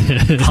lights,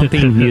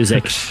 pumping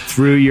music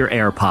through your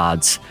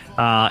AirPods.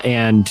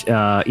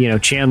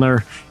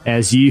 Chandler,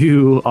 as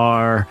you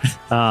are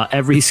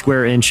every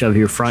square inch of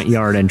your front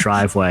yard and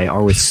driveway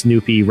are with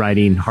Snoopy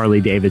riding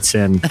Harley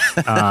Davidson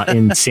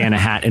in Santa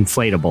hat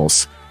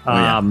inflatables.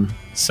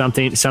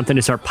 Something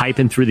to start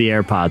piping through the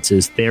AirPods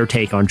is their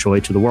take on Joy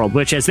to the World,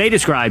 which, as they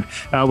described,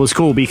 was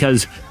cool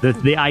because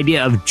the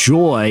idea of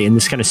joy and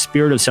this kind of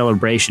spirit of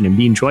celebration and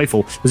being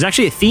joyful was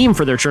actually a theme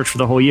for their church for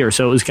the whole year.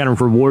 So it was kind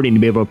of rewarding to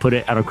be able to put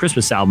it out on a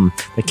Christmas album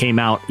that came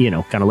out,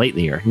 kind of late in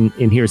the year.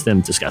 And here's them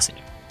discussing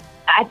it.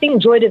 I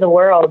think Joy to the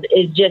World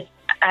is just,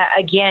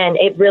 again,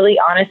 it really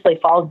honestly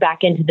falls back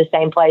into the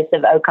same place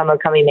of O Come,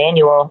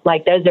 Emmanuel.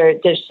 Like they're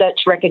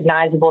such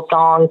recognizable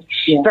songs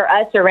for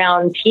us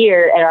around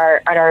here at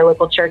our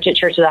local church, at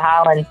Church of the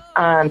Highlands.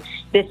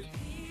 This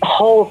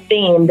whole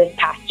theme this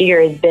past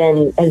year has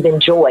been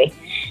joy.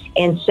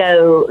 And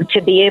so to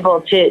be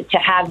able to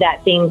have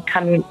that theme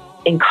come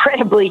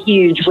incredibly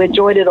huge with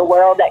Joy to the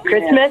World at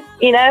Christmas,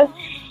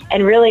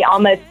 and really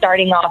almost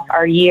starting off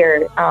our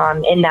year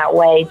in that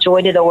way.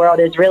 Joy to the World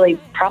is really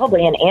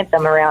probably an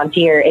anthem around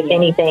here, if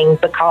anything,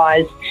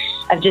 because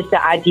of just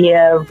the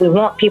idea of we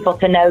want people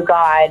to know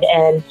God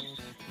and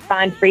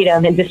find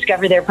freedom and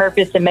discover their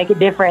purpose and make a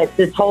difference.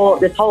 This whole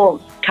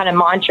kind of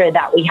mantra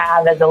that we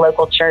have as a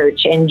local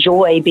church, and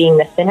joy being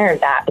the center of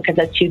that, because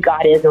that's who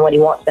God is and what he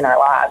wants in our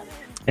lives.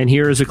 And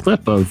here is a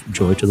clip of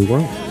Joy to the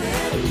World.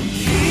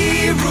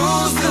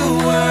 rules the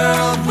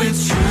world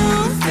with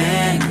truth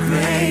and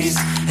grace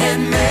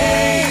and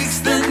makes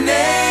the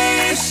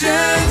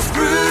nations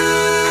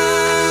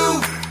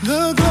prove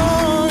the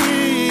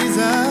glories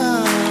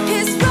of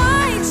his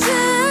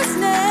righteousness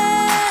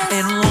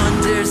and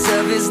wonders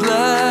of his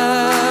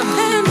love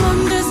and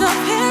wonders of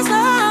his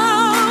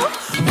love,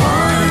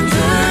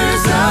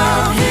 wonders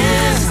of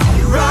his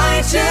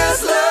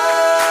righteous love.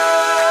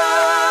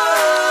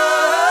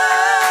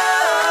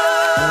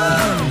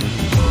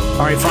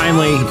 All right,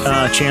 finally,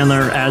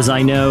 Chandler, as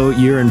I know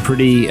you're in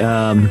pretty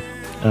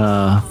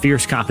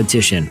fierce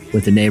competition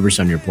with the neighbors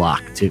on your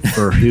block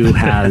for who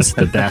has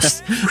the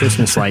best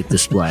Christmas light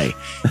display.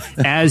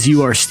 As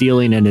you are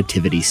stealing a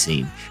nativity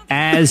scene,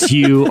 as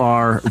you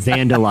are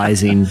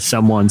vandalizing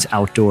someone's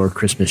outdoor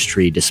Christmas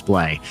tree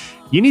display,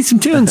 you need some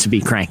tunes to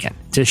be cranking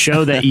to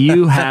show that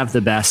you have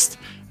the best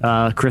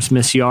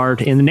Christmas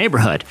yard in the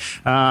neighborhood.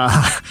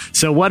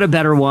 So what a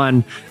better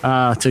one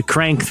to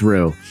crank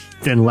through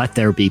than Let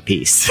There Be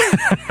Peace.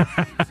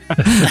 Let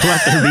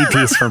There Be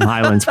Peace from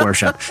Highlands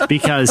Worship.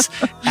 Because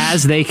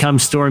as they come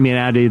storming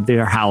out of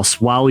their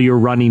house while you're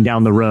running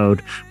down the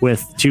road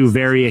with two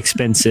very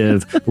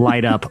expensive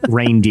light up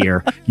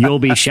reindeer, you'll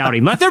be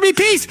shouting, "Let there be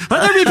peace!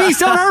 Let there be peace!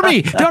 Don't hurt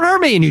me! Don't hurt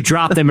me!" And you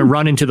drop them and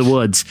run into the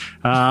woods.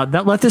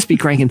 Let this be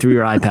cranking through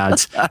your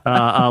iPads.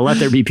 Let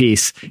There Be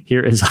Peace.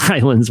 Here is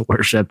Highlands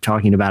Worship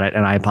talking about it.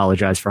 And I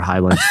apologize for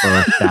Highlands for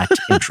that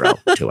intro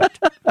to it.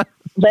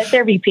 Let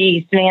There Be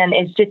Peace, man.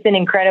 It's just an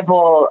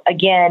incredible,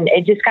 again,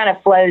 it just kind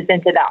of flows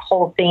into that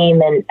whole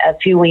theme and of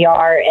who we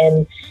are.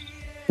 And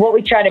what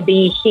we try to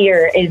be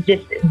here is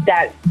just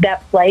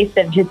that place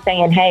of just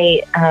saying,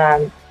 hey,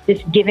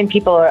 just giving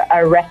people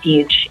a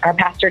refuge. Our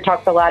pastor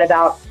talks a lot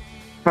about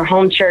our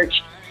home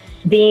church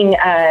being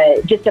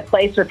just a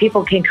place where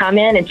people can come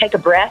in and take a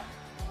breath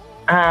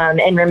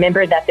and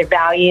remember that they're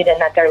valued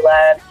and that they're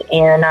loved.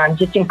 And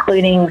just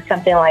including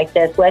something like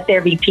this, Let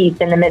There Be Peace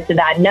in the midst of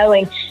that,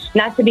 knowing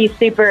not to be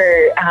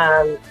super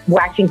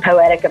waxing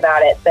poetic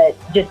about it, but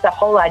just the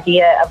whole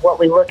idea of what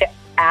we look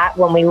at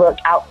when we look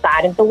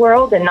outside of the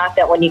world, and not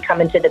that when you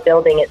come into the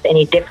building it's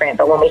any different,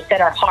 but when we set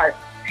our hearts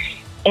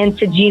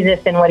into Jesus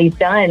and what he's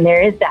done,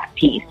 there is that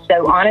peace.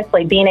 So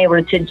honestly, being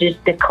able to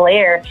just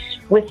declare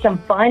with some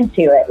fun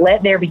to it,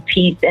 let there be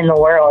peace in the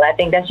world, I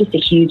think that's just a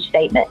huge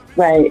statement.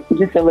 Right.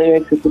 Just the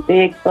lyrics, it's a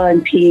big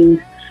fun piece.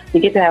 You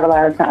get to have a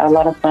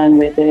lot of fun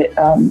with it.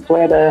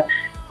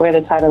 Where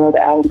the title of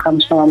the album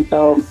comes from.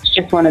 So it's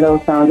just one of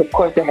those songs. Of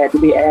course, it had to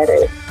be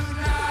added.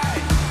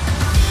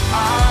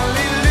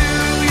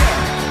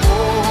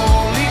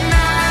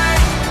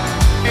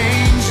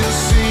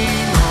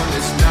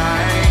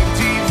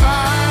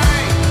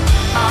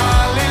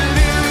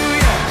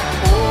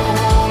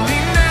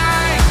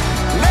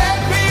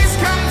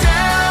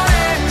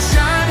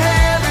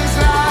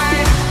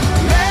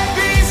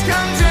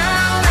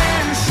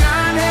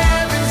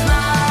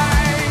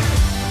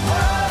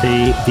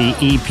 The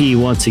EP,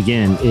 once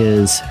again,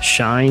 is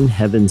Shine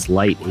Heaven's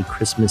Light, a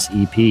Christmas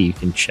EP. You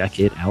can check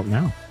it out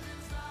now.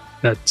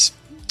 That's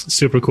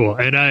super cool.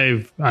 And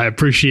I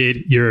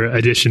appreciate your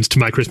additions to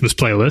my Christmas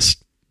playlist,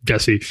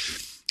 Jesse.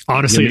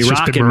 Honestly, it's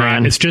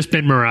just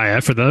been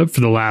Mariah for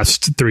the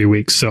last 3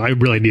 weeks. So I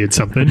really needed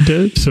something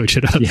to switch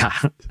it up. Yeah.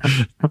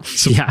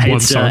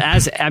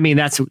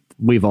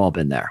 We've all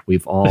been there.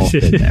 We've all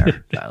been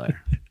there,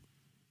 Tyler.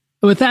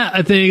 With that,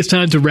 I think it's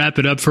time to wrap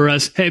it up for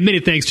us. Hey, many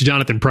thanks to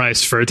Jonathan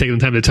Pryce for taking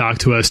the time to talk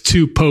to us.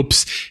 Two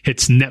Popes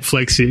hits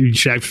Netflix. You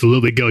should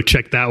absolutely go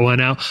check that one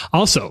out.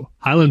 Also,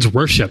 Highlands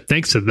Worship.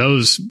 Thanks to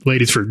those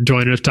ladies for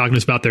joining us, talking to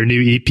us about their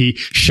new EP,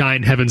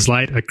 Shine Heaven's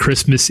Light, a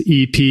Christmas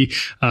EP.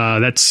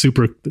 That's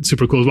super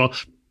cool as well.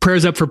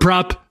 Prayers up for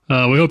Prop.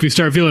 We hope you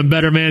start feeling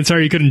better, man.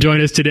 Sorry you couldn't join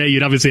us today.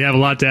 You'd obviously have a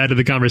lot to add to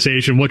the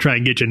conversation. We'll try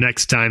and get you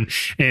next time.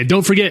 And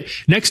don't forget,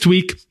 next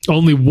week,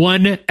 only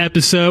one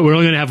episode. We're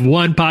only going to have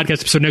one podcast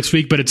episode next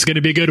week, but it's going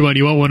to be a good one.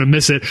 You won't want to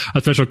miss it.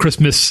 A special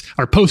Christmas,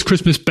 our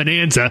post-Christmas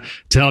bonanza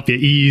to help you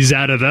ease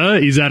out of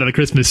the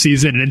Christmas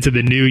season and into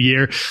the new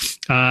year.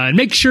 And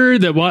make sure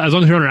that as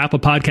long as you're on our Apple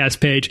Podcast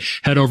page,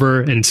 head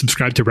over and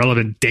subscribe to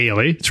Relevant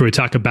Daily. It's where we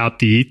talk about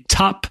the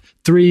top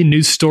 3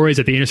 news stories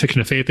at the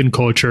intersection of faith and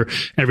culture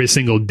every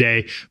single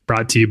day,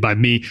 brought to you by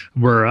me.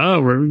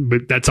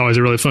 That's always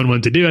a really fun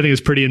one to do. I think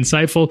it's pretty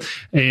insightful.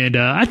 And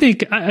I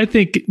think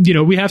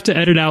we have to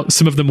edit out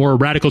some of the more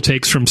radical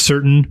takes from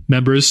certain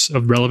members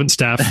of Relevant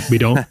staff. We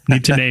don't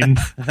need to name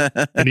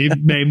any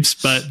names,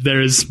 but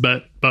it's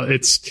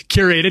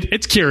curated.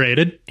 It's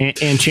curated.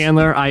 And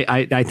Chandler,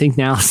 I think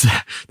now's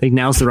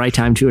the right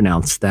time to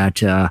announce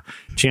that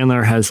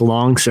Chandler has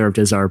long served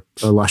as our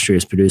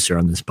illustrious producer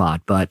on this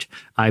pod, but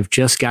I've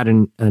just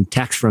gotten a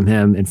text from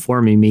him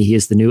informing me he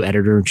is the new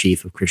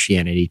editor-in-chief of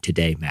Christianity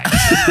Today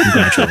magazine.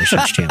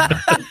 Congratulations, Chandler.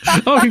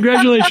 Oh,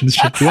 congratulations.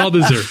 Well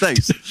deserved.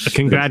 Thanks.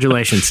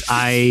 Congratulations.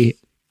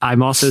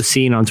 I'm also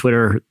seeing on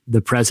Twitter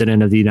the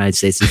president of the United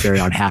States is very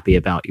unhappy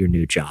about your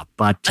new job.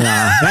 But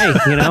hey,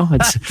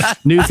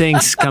 it's new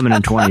things coming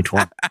in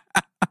 2020.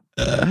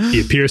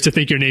 He appears to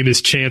think your name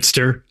is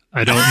Chanster.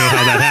 I don't know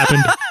how that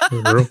happened,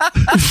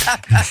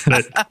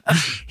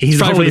 He's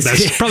probably always for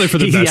the best. Probably for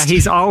the best. Yeah,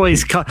 he's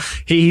always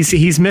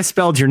he's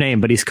misspelled your name,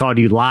 but he's called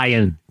you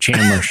Lion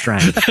Chandler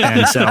Strang,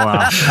 and so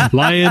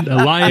Lion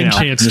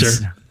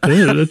Chanster.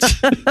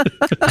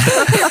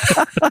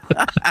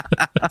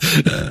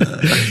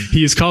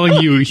 He's calling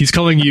you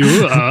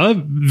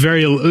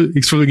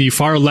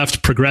far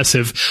left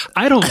progressive.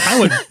 I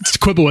would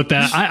quibble with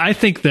that. I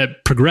think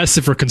that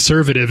progressive or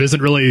conservative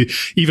isn't really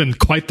even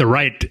quite the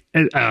right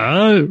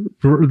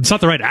it's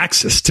not the right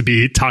axis to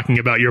be talking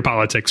about your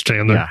politics,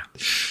 Chandler. Yeah.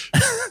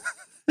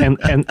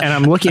 And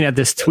I'm looking at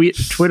this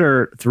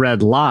Twitter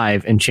thread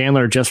live, and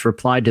Chandler just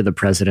replied to the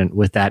president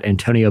with that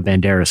Antonio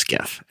Banderas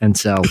gif. And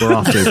so we're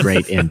off to a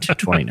great end to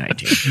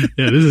 2019.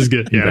 Yeah, this is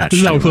good. Yeah,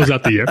 this is how we close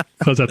out the year.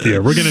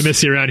 We're going to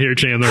miss you around here,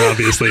 Chandler,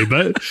 obviously,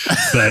 but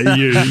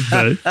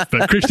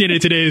Christianity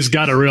Today's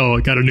got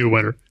a new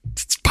winner.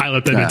 Let's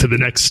pilot them into the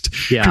next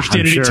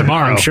Christianity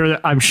Tomorrow.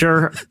 I'm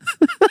sure.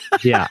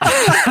 Yeah.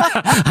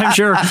 I'm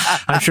sure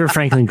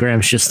Franklin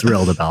Graham's just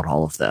thrilled about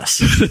all of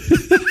this.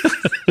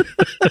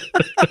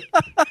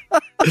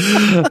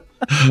 All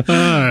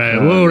right,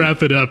 we'll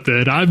wrap it up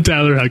then. I'm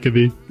Tyler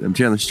Huckabee. I'm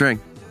Chandler Strang.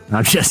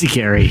 I'm Jesse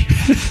Carey.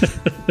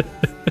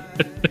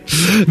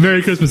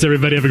 Merry Christmas,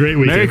 everybody. Have a great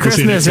weekend. Merry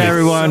Christmas,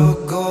 everyone.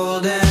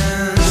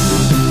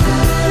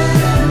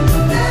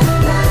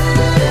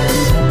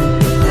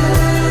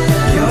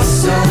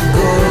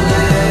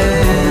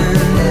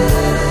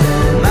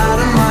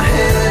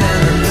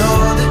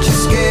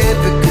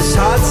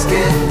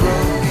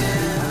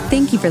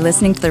 Thank you for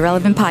listening to the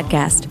Relevant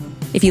Podcast.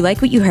 If you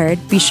like what you heard,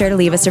 be sure to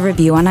leave us a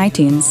review on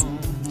iTunes.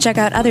 Check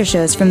out other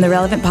shows from the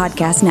Relevant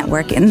Podcast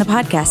Network in the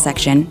podcast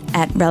section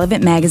at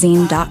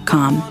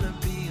relevantmagazine.com.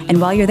 And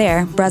while you're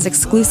there, browse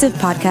exclusive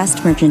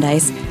podcast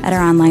merchandise at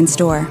our online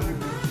store.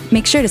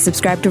 Make sure to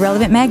subscribe to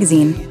Relevant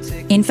Magazine.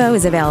 Info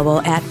is available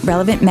at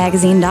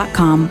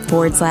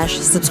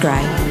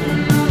relevantmagazine.com/subscribe.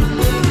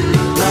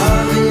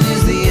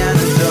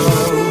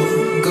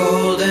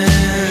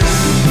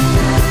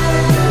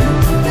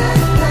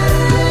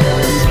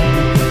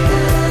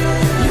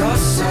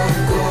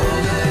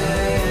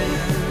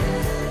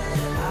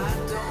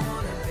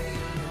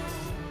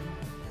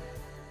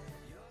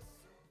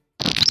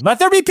 Let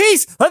there be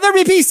peace. Let there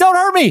be peace. Don't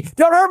hurt me.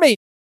 Don't hurt me.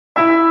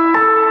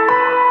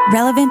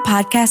 Relevant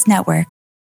Podcast Network.